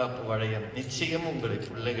பாதுகாப்பு வளையம் நிச்சயம் உங்களை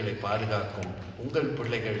பிள்ளைகளை பாதுகாக்கும். உங்கள்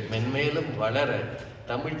பிள்ளைகள் மென்மேலும் வளர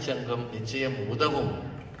தமிழ்ச்சங்கம் நிச்சயம் உதவும்.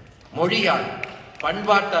 மொழியால்,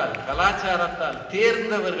 பண்பாட்டால், கலாச்சாரத்தால்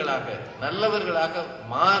தேர்ந்தவர்களாக, நல்லவர்களாக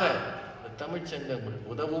மாற தமிழ்ச்சங்கம்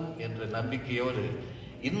உதவும் என்ற நம்பிக்கையோடு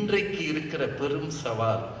இன்றைக்கு இருக்கிற பெரும்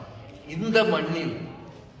சவால் இந்த மண்ணில்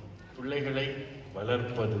பிள்ளைகளை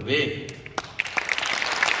வளர்ப்பதுவே.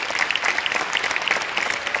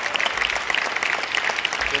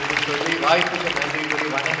 என்று சொல்லி வாய்ப்புக்கு நன்றி கூறி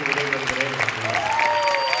வணங்கி விடைபெறுகிறேன்.